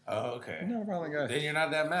really. Oh, okay. I'm not a violent guy. Then you're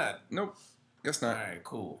not that mad. Nope. Guess All not. right,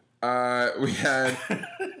 cool. We had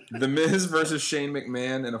The Miz versus Shane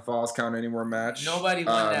McMahon in a Falls Count Anywhere match. Nobody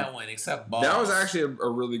won that one except Boss. That was actually a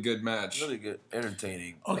really good match. Really good,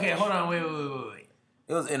 entertaining. Okay, hold on, wait.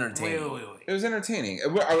 It was entertaining. Wait. It was entertaining.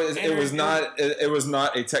 It was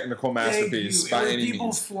not a technical masterpiece by any means.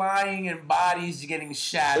 People flying and bodies getting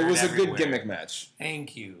shattered. It was everywhere. a good gimmick match.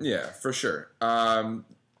 Thank you. Yeah, for sure.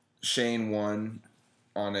 Shane won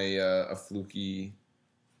on a fluky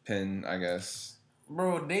pin, I guess.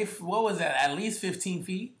 Bro, what was that? At least 15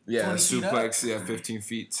 feet? Yeah, 20 feet suplex. up? Yeah, 15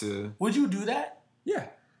 feet to. Would you do that? Yeah.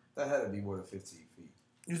 That had to be more than 15 feet.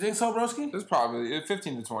 You think so, broski? It was probably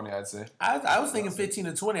 15 to 20, I'd say. I was thinking 15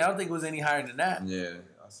 to 20. I don't think it was any higher than that. Yeah.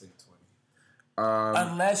 I'll say 20.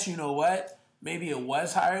 Unless, you know what? Maybe it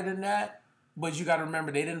was higher than that. But you got to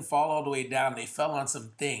remember, they didn't fall all the way down. They fell on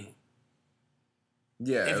some thing.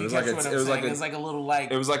 Yeah, If it you was catch like what I'm it was saying, like it's like a little like.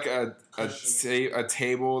 it was like a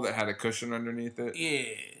table that had a cushion underneath it. Yeah.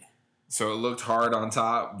 So it looked hard on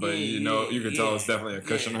top, but you could tell it's definitely a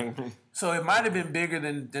cushion yeah. underneath. So it might have been bigger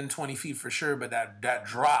than 20 feet for sure, but that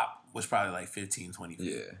drop was probably like 15, 20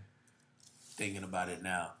 feet. Yeah. Thinking about it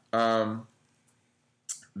now.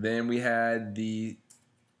 Then we had the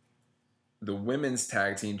women's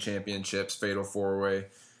tag team championships, Fatal 4-Way,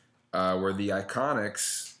 where the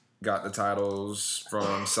Iconics got the titles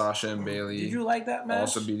from Sasha and Bailey. Did you like that match?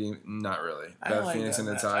 Also beating, not really. Beth like Phoenix and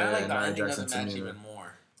Natalya and Nia Jackson to me. even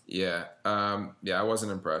more. Yeah. I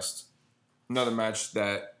wasn't impressed. Another match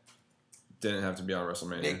that didn't have to be on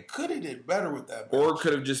WrestleMania. They could have did better with that match. Or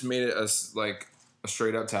could have just made it a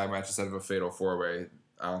straight up tag match instead of a Fatal 4-Way.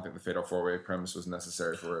 I don't think the Fatal 4-Way premise was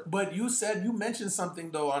necessary for it. But you mentioned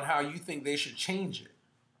something though on how you think they should change it.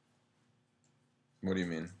 What do you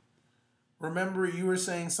mean? Remember, you were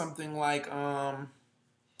saying something like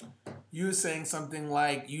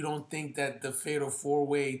you don't think that the Fatal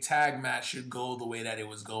 4-Way tag match should go the way that it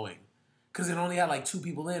was going, because it only had like 2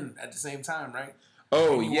 people in at the same time, right?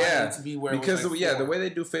 Oh And you yeah, wanted it to be where because it was like the way they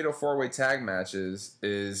do Fatal 4-Way tag matches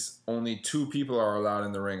is only 2 people are allowed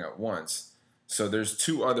in the ring at once. So there's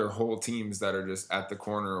 2 other whole teams that are just at the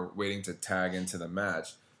corner waiting to tag into the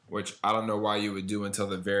match, which I don't know why you would do until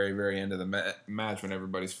the very, very end of the match when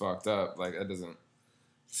everybody's fucked up. Like, that doesn't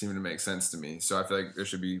seem to make sense to me. So I feel like there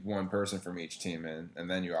should be 1 person from each team in, and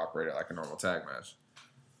then you operate it like a normal tag match.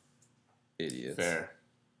 Idiots. Fair.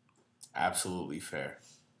 Absolutely fair.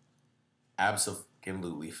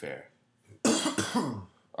 Absolutely fair.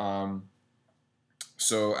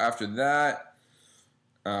 So after that,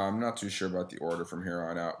 I'm not too sure about the order from here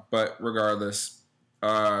on out. But regardless,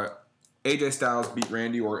 AJ Styles beat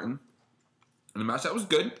Randy Orton in a match that was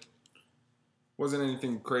good. Wasn't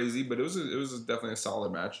anything crazy, but it was definitely a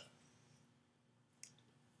solid match.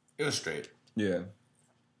 It was straight. Yeah.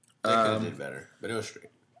 They could have did better, but it was straight.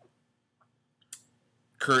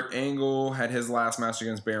 Kurt Angle had his last match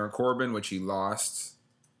against Baron Corbin, which he lost,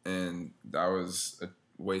 and that was a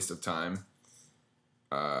waste of time.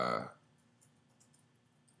 Because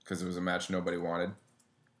it was a match nobody wanted.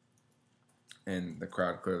 And the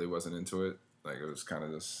crowd clearly wasn't into it. Like, it was kind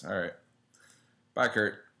of just, all right. Bye,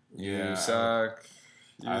 Kurt. You suck.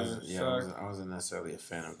 I wasn't necessarily a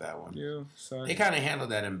fan of that one. You suck. They kind of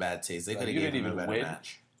handled that in bad taste. They could have given him a better win.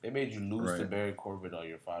 match. They made you lose to Right. Barry Corbin on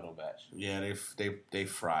your final match. Yeah, they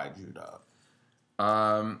fried you, dog.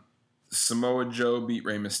 Samoa Joe beat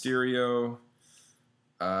Rey Mysterio.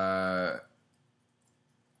 The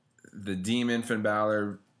Demon, Finn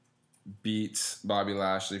Balor, beat Bobby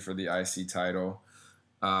Lashley for the IC title.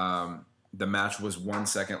 The match was 1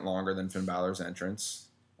 second longer than Finn Balor's entrance.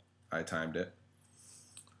 I timed it.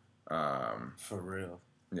 For real.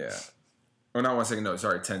 Yeah. Oh, not 1 second. No,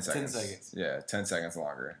 sorry, 10 seconds. 10 seconds. Yeah, 10 seconds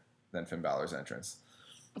longer than Finn Balor's entrance.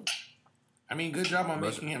 I mean, good job on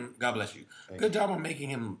making him. God bless you. Good job on making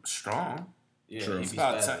him strong. Yeah, True. It's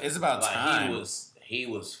about time. He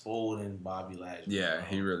was folding Bobby Lashley. Yeah,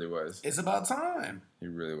 he really was. It's about time. He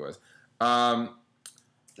really was. And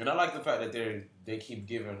I like the fact that they keep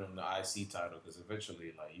giving him the IC title, because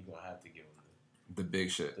eventually, like, you're gonna have to give him The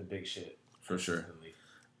big shit. the big shit For sure. consistently.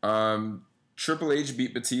 Triple H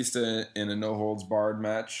beat Batista in a no-holds-barred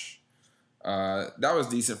match. That was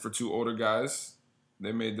decent for 2 older guys.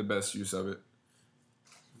 They made the best use of it.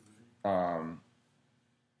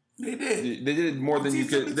 They did. They did more than you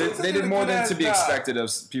could. They did more than to be expected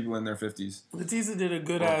of people in their 50s. Batista did a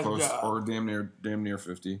good Or ass close, job. or damn near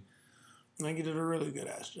 50. I think he did a really good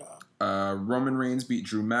ass job. Roman Reigns beat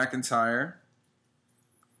Drew McIntyre.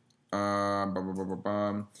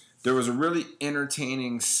 There was a really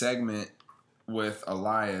entertaining segment with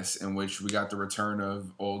Elias in which we got the return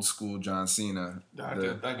of old school John Cena, the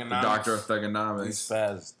Doctor of Thugonomics. He's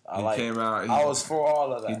fast. He came out. I was for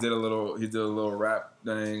all of that. He did a little rap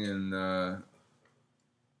thing and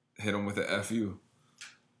hit him with a FU.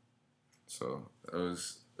 So it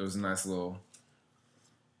was a nice little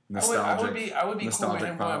nostalgic. I would be cool with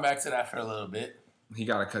him pop. going back to that for a little bit. He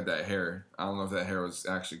got to cut that hair. I don't know if that hair was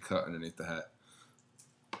actually cut underneath the hat.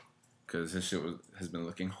 Because his shit has been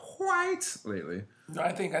looking white lately. No,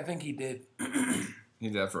 I think he did. He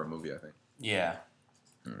did that for a movie, I think. Yeah.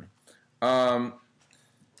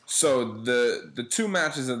 So the two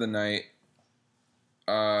matches of the night.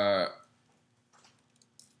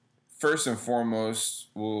 First and foremost,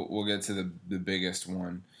 we'll get to the biggest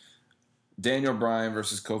one. Daniel Bryan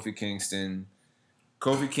versus Kofi Kingston.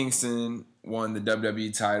 Kofi Kingston won the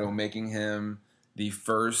WWE title, making him the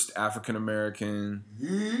first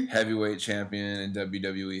African-American heavyweight champion in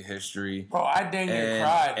WWE history. Bro, I dang near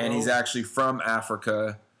cried, bro. And he's actually from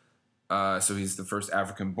Africa. So he's the first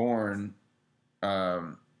African-born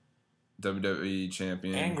WWE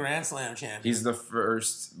champion. And Grand Slam champion. He's the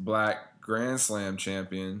first black Grand Slam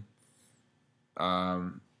champion. Yeah.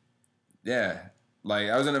 Like,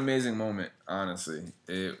 that was an amazing moment, honestly.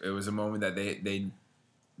 It was a moment that they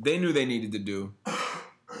knew they needed to do.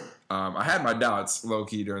 I had my doubts, low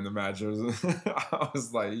key, during the match. I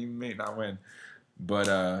was like, you may not win, but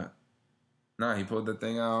he pulled the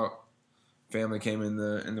thing out. Family came in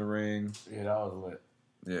the ring. Yeah, that was lit.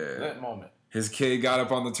 Yeah, Lit moment. His kid got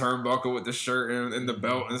up on the turnbuckle with the shirt and the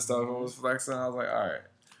belt and stuff and was flexing. I was like, all right.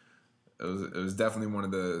 It was definitely one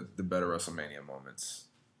of the better WrestleMania moments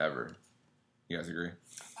ever. You guys agree?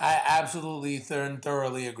 I absolutely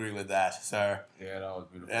thoroughly agree with that, sir. Yeah, that was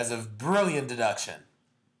beautiful. That's a brilliant deduction.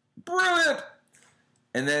 Brilliant.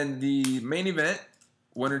 And then the main event,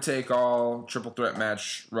 winner take all triple threat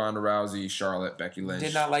match: Ronda Rousey, Charlotte, Becky Lynch.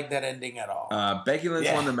 Did not like that ending at all. Becky Lynch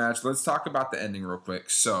won the match. Let's talk about the ending real quick.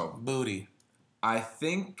 So, booty. I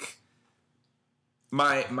think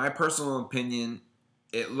my personal opinion,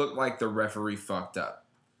 it looked like the referee fucked up.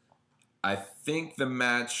 I think the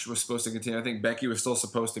match was supposed to continue. I think Becky was still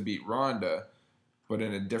supposed to beat Ronda, but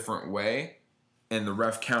in a different way. And the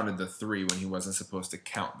ref counted the 3 when he wasn't supposed to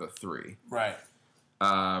count the 3. Right.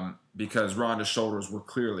 Because Ronda's shoulders were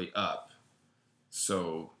clearly up.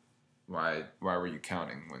 So why were you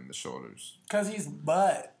counting when the shoulders? Because he's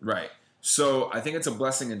butt. Right. So I think it's a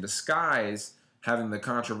blessing in disguise having the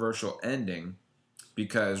controversial ending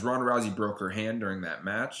because Ronda Rousey broke her hand during that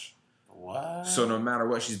match. What? So no matter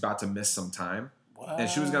what, she's about to miss some time. What? And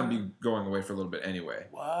she was going to be going away for a little bit anyway.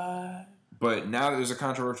 What? But now that there's a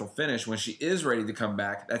controversial finish, when she is ready to come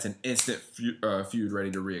back, that's an instant feud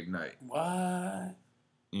ready to reignite. What?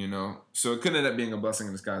 You know? So it could end up being a blessing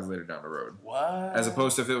in disguise later down the road. What? As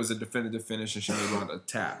opposed to if it was a definitive finish and she made one a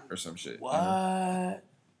tap or some shit. What? You know?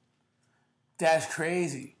 That's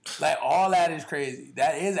crazy. Like, all that is crazy.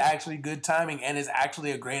 That is actually good timing and is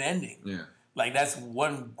actually a great ending. Yeah. Like, that's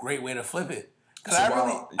one great way to flip it. Because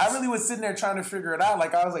So I really was sitting there trying to figure it out.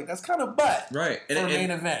 Like, I was like, that's kind of butt. Right. For a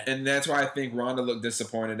main event. And that's why I think Ronda looked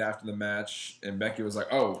disappointed after the match. And Becky was like,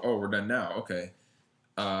 oh, we're done now. Okay.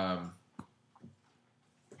 But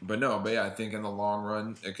yeah, I think in the long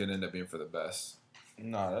run, it could end up being for the best.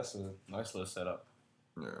 No, that's a nice little setup.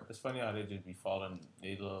 Yeah. It's funny how they just be falling.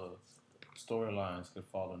 They little storylines could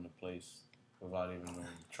fall into place without even them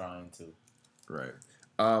trying to. Right.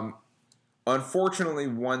 Unfortunately,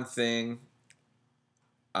 one thing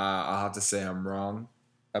I'll have to say I'm wrong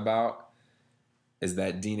about is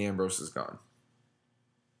that Dean Ambrose is gone.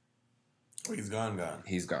 He's gone.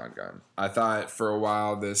 He's gone. I thought for a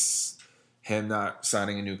while him not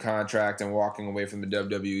signing a new contract and walking away from the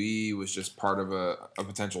WWE was just part of a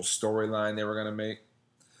potential storyline they were going to make.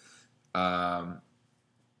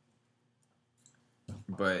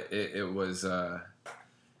 But it was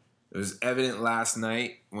evident last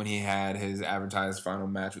night when he had his advertised final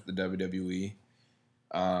match with the WWE,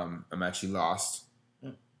 a match he lost.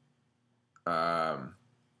 And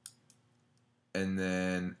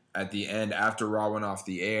then at the end, after Raw went off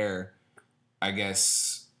the air, I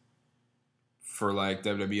guess for like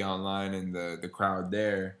WWE Online and the crowd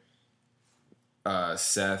there,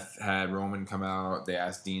 Seth had Roman come out. They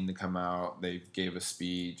asked Dean to come out. They gave a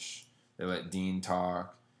speech. They let Dean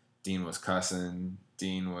talk. Dean was cussing.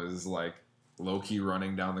 Dean was like low-key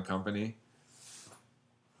running down the company.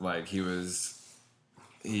 Like he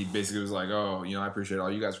basically was like, oh, I appreciate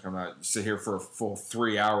all you guys for coming out. You sit here for a full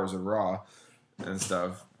 3 hours of Raw and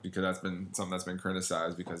stuff because that's been something that's been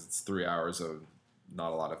criticized because it's 3 hours of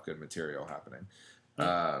not a lot of good material happening.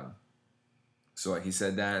 So like he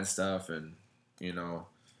said that and stuff, and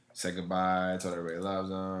said goodbye, told everybody he loves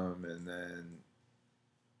them, and then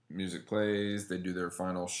music plays. They do their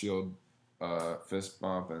final Shield fist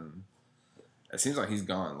bump, and it seems like he's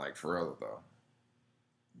gone, like for real though.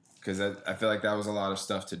 Because I feel like that was a lot of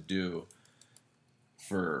stuff to do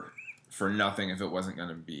for nothing if it wasn't going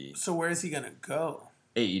to be. So where is he going to go?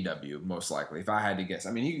 AEW, most likely. If I had to guess.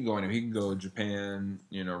 I mean, he could go anywhere. He could go Japan,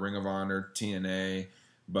 Ring of Honor, TNA.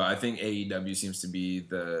 But I think AEW seems to be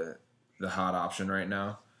the hot option right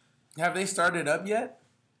now. Have they started up yet?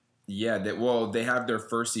 Yeah. They have their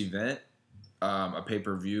first event, a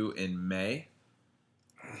pay-per-view in May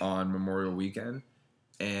on Memorial Weekend.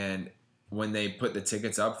 And when they put the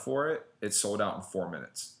tickets up for it, it sold out in 4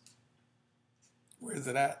 minutes. Where's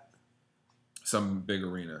it at? Some big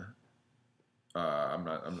arena. I'm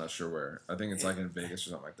not sure where. I think it's like in Vegas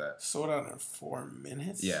or something like that. Sold out in 4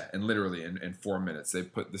 minutes? Yeah, and literally in 4 minutes. They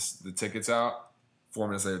put the tickets out. 4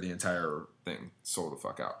 minutes later, the entire thing sold the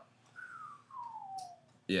fuck out.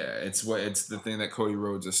 Yeah, it's the thing that Cody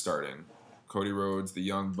Rhodes is starting. Cody Rhodes, the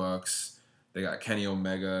Young Bucks. They got Kenny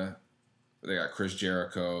Omega. They got Chris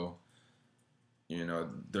Jericho.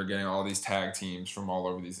 They're getting all these tag teams from all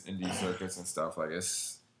over these indie circuits and stuff. Like,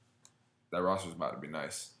 that roster's about to be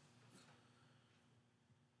nice.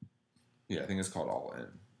 Yeah, I think it's called All In,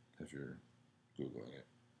 if you're Googling it.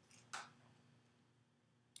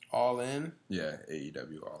 All In? Yeah,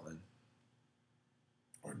 AEW All In.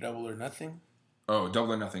 Or Double or Nothing? Oh,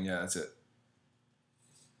 Double or Nothing, yeah, that's it.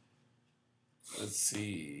 Let's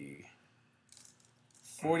see.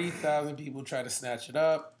 40,000 people try to snatch it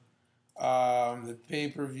up. The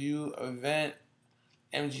pay-per-view event,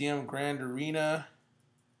 MGM Grand Arena.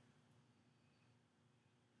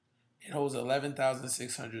 It holds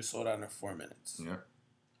 11,600, sold out in 4 minutes. Yeah.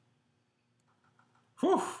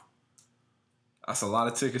 Whew. That's a lot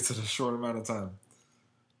of tickets in a short amount of time.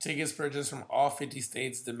 Tickets purchased from all 50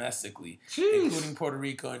 states domestically, Jeez. including Puerto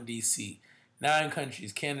Rico and D.C. 9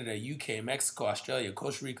 countries, Canada, UK, Mexico, Australia,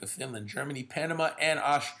 Costa Rica, Finland, Germany, Panama, and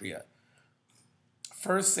Austria.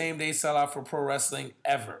 First same-day sellout for pro wrestling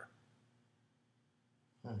ever.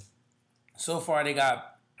 So far, they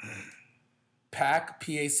got PAC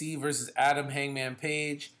versus Adam Hangman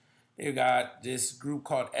Page. They got this group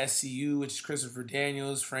called SCU, which is Christopher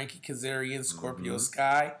Daniels, Frankie Kazarian, Scorpio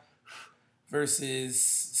Sky, versus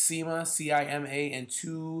CIMA, CIMA, and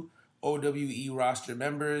 2 OWE roster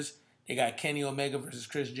members. They got Kenny Omega versus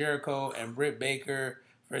Chris Jericho, and Britt Baker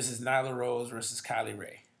versus Nyla Rose versus Kylie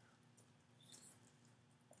Ray.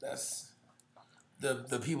 That's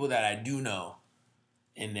the people that I do know,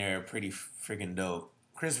 and they're pretty freaking dope.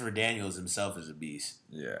 Christopher Daniels himself is a beast.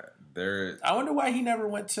 Yeah, I wonder why he never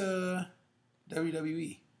went to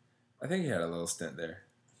WWE. I think he had a little stint there.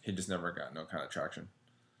 He just never got no kind of traction.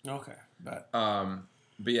 Okay, but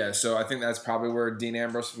yeah, so I think that's probably where Dean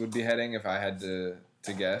Ambrose would be heading if I had to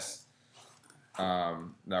guess.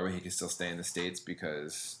 That way he can still stay in the States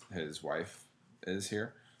because his wife is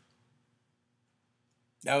here.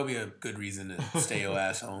 That would be a good reason to stay your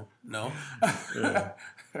ass home. No? Yeah.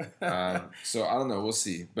 So I don't know. We'll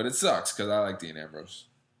see. But it sucks because I like Dean Ambrose.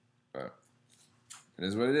 But it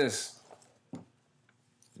is what it is.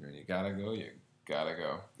 You gotta go. You gotta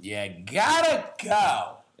go. You gotta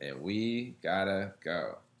go. And we gotta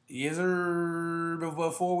go. Yes, sir. But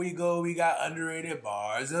before we go, we got underrated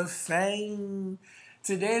bars of fame.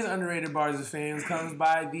 Today's underrated bars of fame comes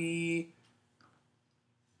by the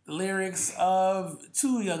lyrics of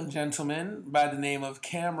 2 young gentlemen by the name of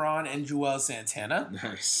Cameron and Joel Santana.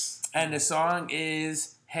 Nice. And the song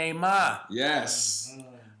is Hey Ma. Yes.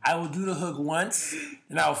 I will do the hook once,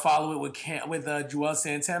 and I will follow it with Joel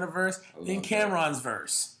Santana verse, then Cameron's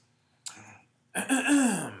verse.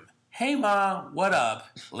 Hey Ma, what up?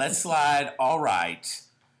 Let's slide, all right,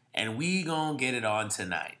 and we gon' get it on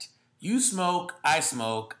tonight. You smoke,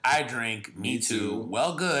 I drink, me too.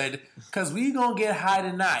 Well, good, cause we gon' get high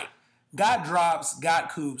tonight. Got drops, got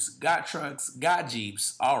coupes, got trucks, got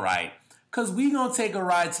jeeps, all right, cause we gon' take a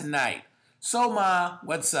ride tonight. So Ma,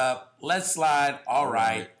 what's up? Let's slide, all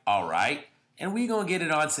right, and we gon' get it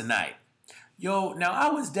on tonight. Yo, now I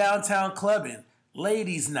was downtown clubbing,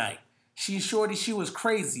 ladies' night. She was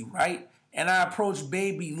crazy, right? And I approached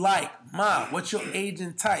baby like, Ma, what's your age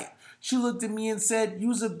and type? She looked at me and said,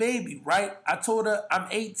 you's a baby, right? I told her I'm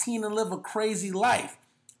 18 and live a crazy life.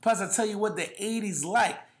 Plus, I tell you what the 80s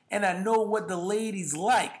like, and I know what the ladies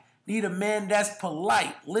like. Need a man that's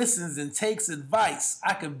polite, listens and takes advice.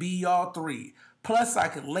 I could be all 3. Plus, I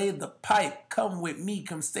could lay the pipe. Come with me,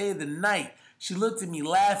 come stay the night. She looked at me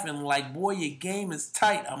laughing like, boy, your game is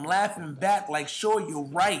tight. I'm laughing back like, sure, you're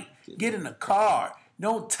right. Get in the car.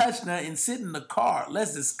 Don't touch nothing. Sit in the car.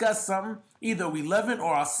 Let's discuss something. Either we loving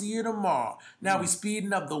or I'll see you tomorrow. Now we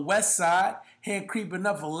speeding up the west side. Hand creeping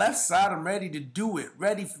up the left side. I'm ready to do it.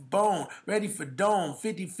 Ready for bone. Ready for dome.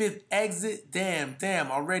 55th exit.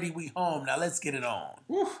 Damn. Already we home. Now let's get it on.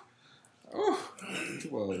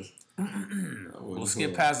 We'll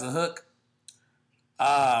skip past the hook.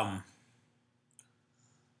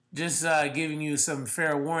 Just giving you some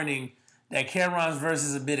fair warning that Cameron's verse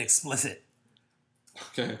is a bit explicit.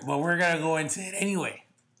 Okay. But we're going to go into it anyway.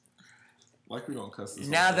 Like we don't cuss this.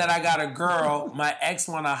 Now that I got a girl, my ex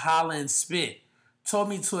want to holler and spit. Told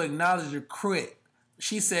me to acknowledge the crit.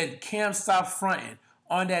 She said, Cam, stop fronting.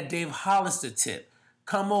 On that Dave Hollister tip.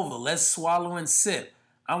 Come over, let's swallow and sip.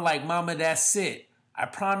 I'm like, mama, that's it. I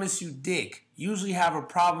promise you, dick. Usually have a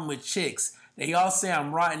problem with chicks. They all say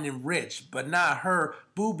I'm rotten and rich, but not her.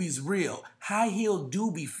 Boobies real. High heel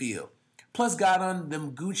doobie feel. Plus got on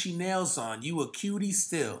them Gucci nails on. You a cutie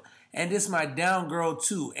still. And this my down girl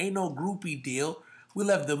too. Ain't no groupie deal. We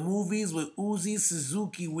left the movies with Uzi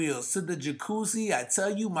Suzuki wheels. To the jacuzzi, I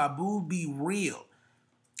tell you my boo be real.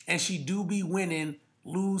 And she do be winning.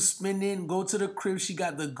 Lose spending. Go to the crib, she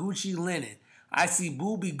got the Gucci linen. I see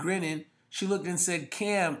boo be grinning. She looked and said,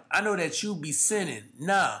 Cam, I know that you be sinning.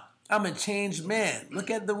 Nah, I'm a changed man. Look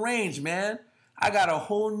at the range, man. I got a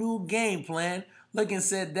whole new game plan. Look and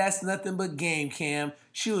said, that's nothing but game, Cam.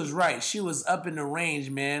 She was right. She was up in the range,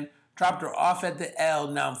 man. Dropped her off at the L.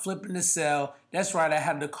 Now I'm flipping the cell. That's right, I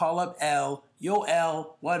had to call up L. Yo,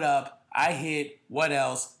 L, what up? I hit. What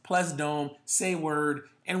else? Plus dome. Say word.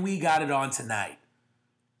 And we got it on tonight.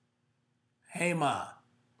 Hey, Ma.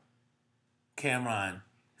 Cameron,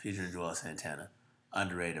 featuring Joel Santana.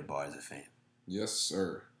 Underrated bars of fame. Yes,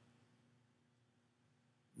 sir.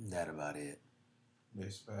 That about it. They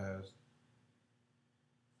spaz.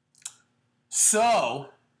 So,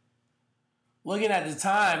 looking at the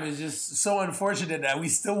time is just so unfortunate that we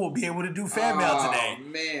still won't be able to do fan mail today. Oh,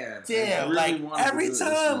 man. Damn, really like every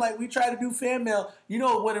time like we try to do fan mail, you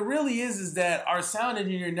know what it really is that our sound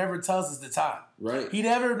engineer never tells us the time. Right. He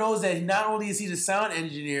never knows that not only is he the sound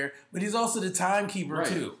engineer, but he's also the timekeeper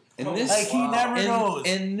too. And this, like he never knows.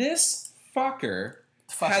 And this fucker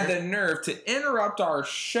had the nerve to interrupt our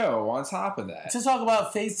show on top of that. To talk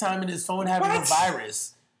about FaceTime and his phone having a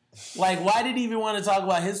virus. Like, why did he even want to talk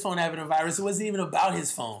about his phone having a virus? It wasn't even about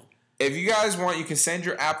his phone. If you guys want, you can send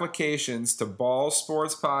your applications to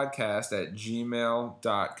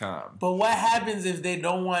ballsportspodcast@gmail.com. But what happens if they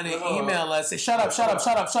don't want to email us? Say, shut up. It's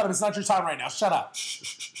not your time right now. Shut up.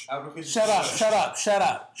 Shut up.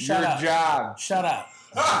 Your job. Shut up.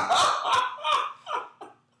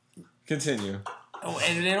 Continue. Oh,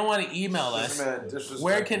 and if they don't want to email us,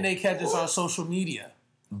 where can they catch us on social media?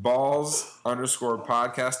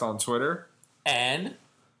 Balls_podcast on Twitter. And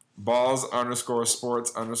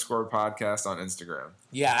Balls_sports_podcast on Instagram.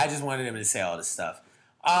 Yeah, I just wanted him to say all this stuff.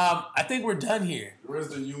 I think we're done here. Where's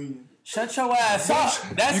the union? Shut your ass up.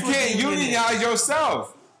 That's you can't unionize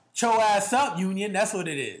yourself. Shut your ass up, union. That's what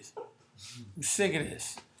it is. I'm sick of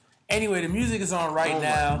this. Anyway, the music is on right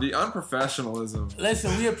now. The unprofessionalism.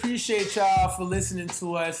 Listen, we appreciate y'all for listening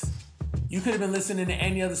to us. You could have been listening to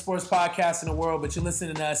any other sports podcast in the world, but you're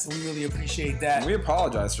listening to us, and we really appreciate that. We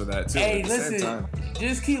apologize for that, too. Hey, at the same listen, time.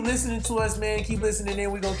 Just keep listening to us, man. Keep listening in.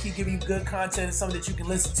 We're going to keep giving you good content and something that you can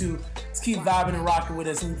listen to. Just keep vibing and rocking with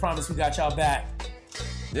us, and we promise we got y'all back.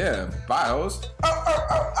 Yeah, bye, hoes.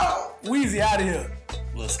 Weezy out of here.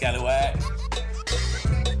 Little scallywag.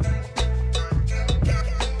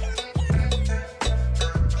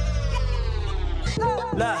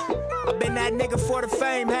 Look, I been that nigga for the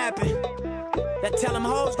fame happen. That tell them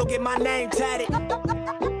hoes go get my name tatted.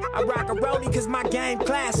 I rock a rollie cause my game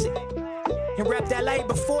classic. And rep LA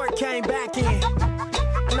before it came back in.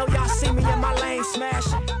 I know y'all see me in my lane smash.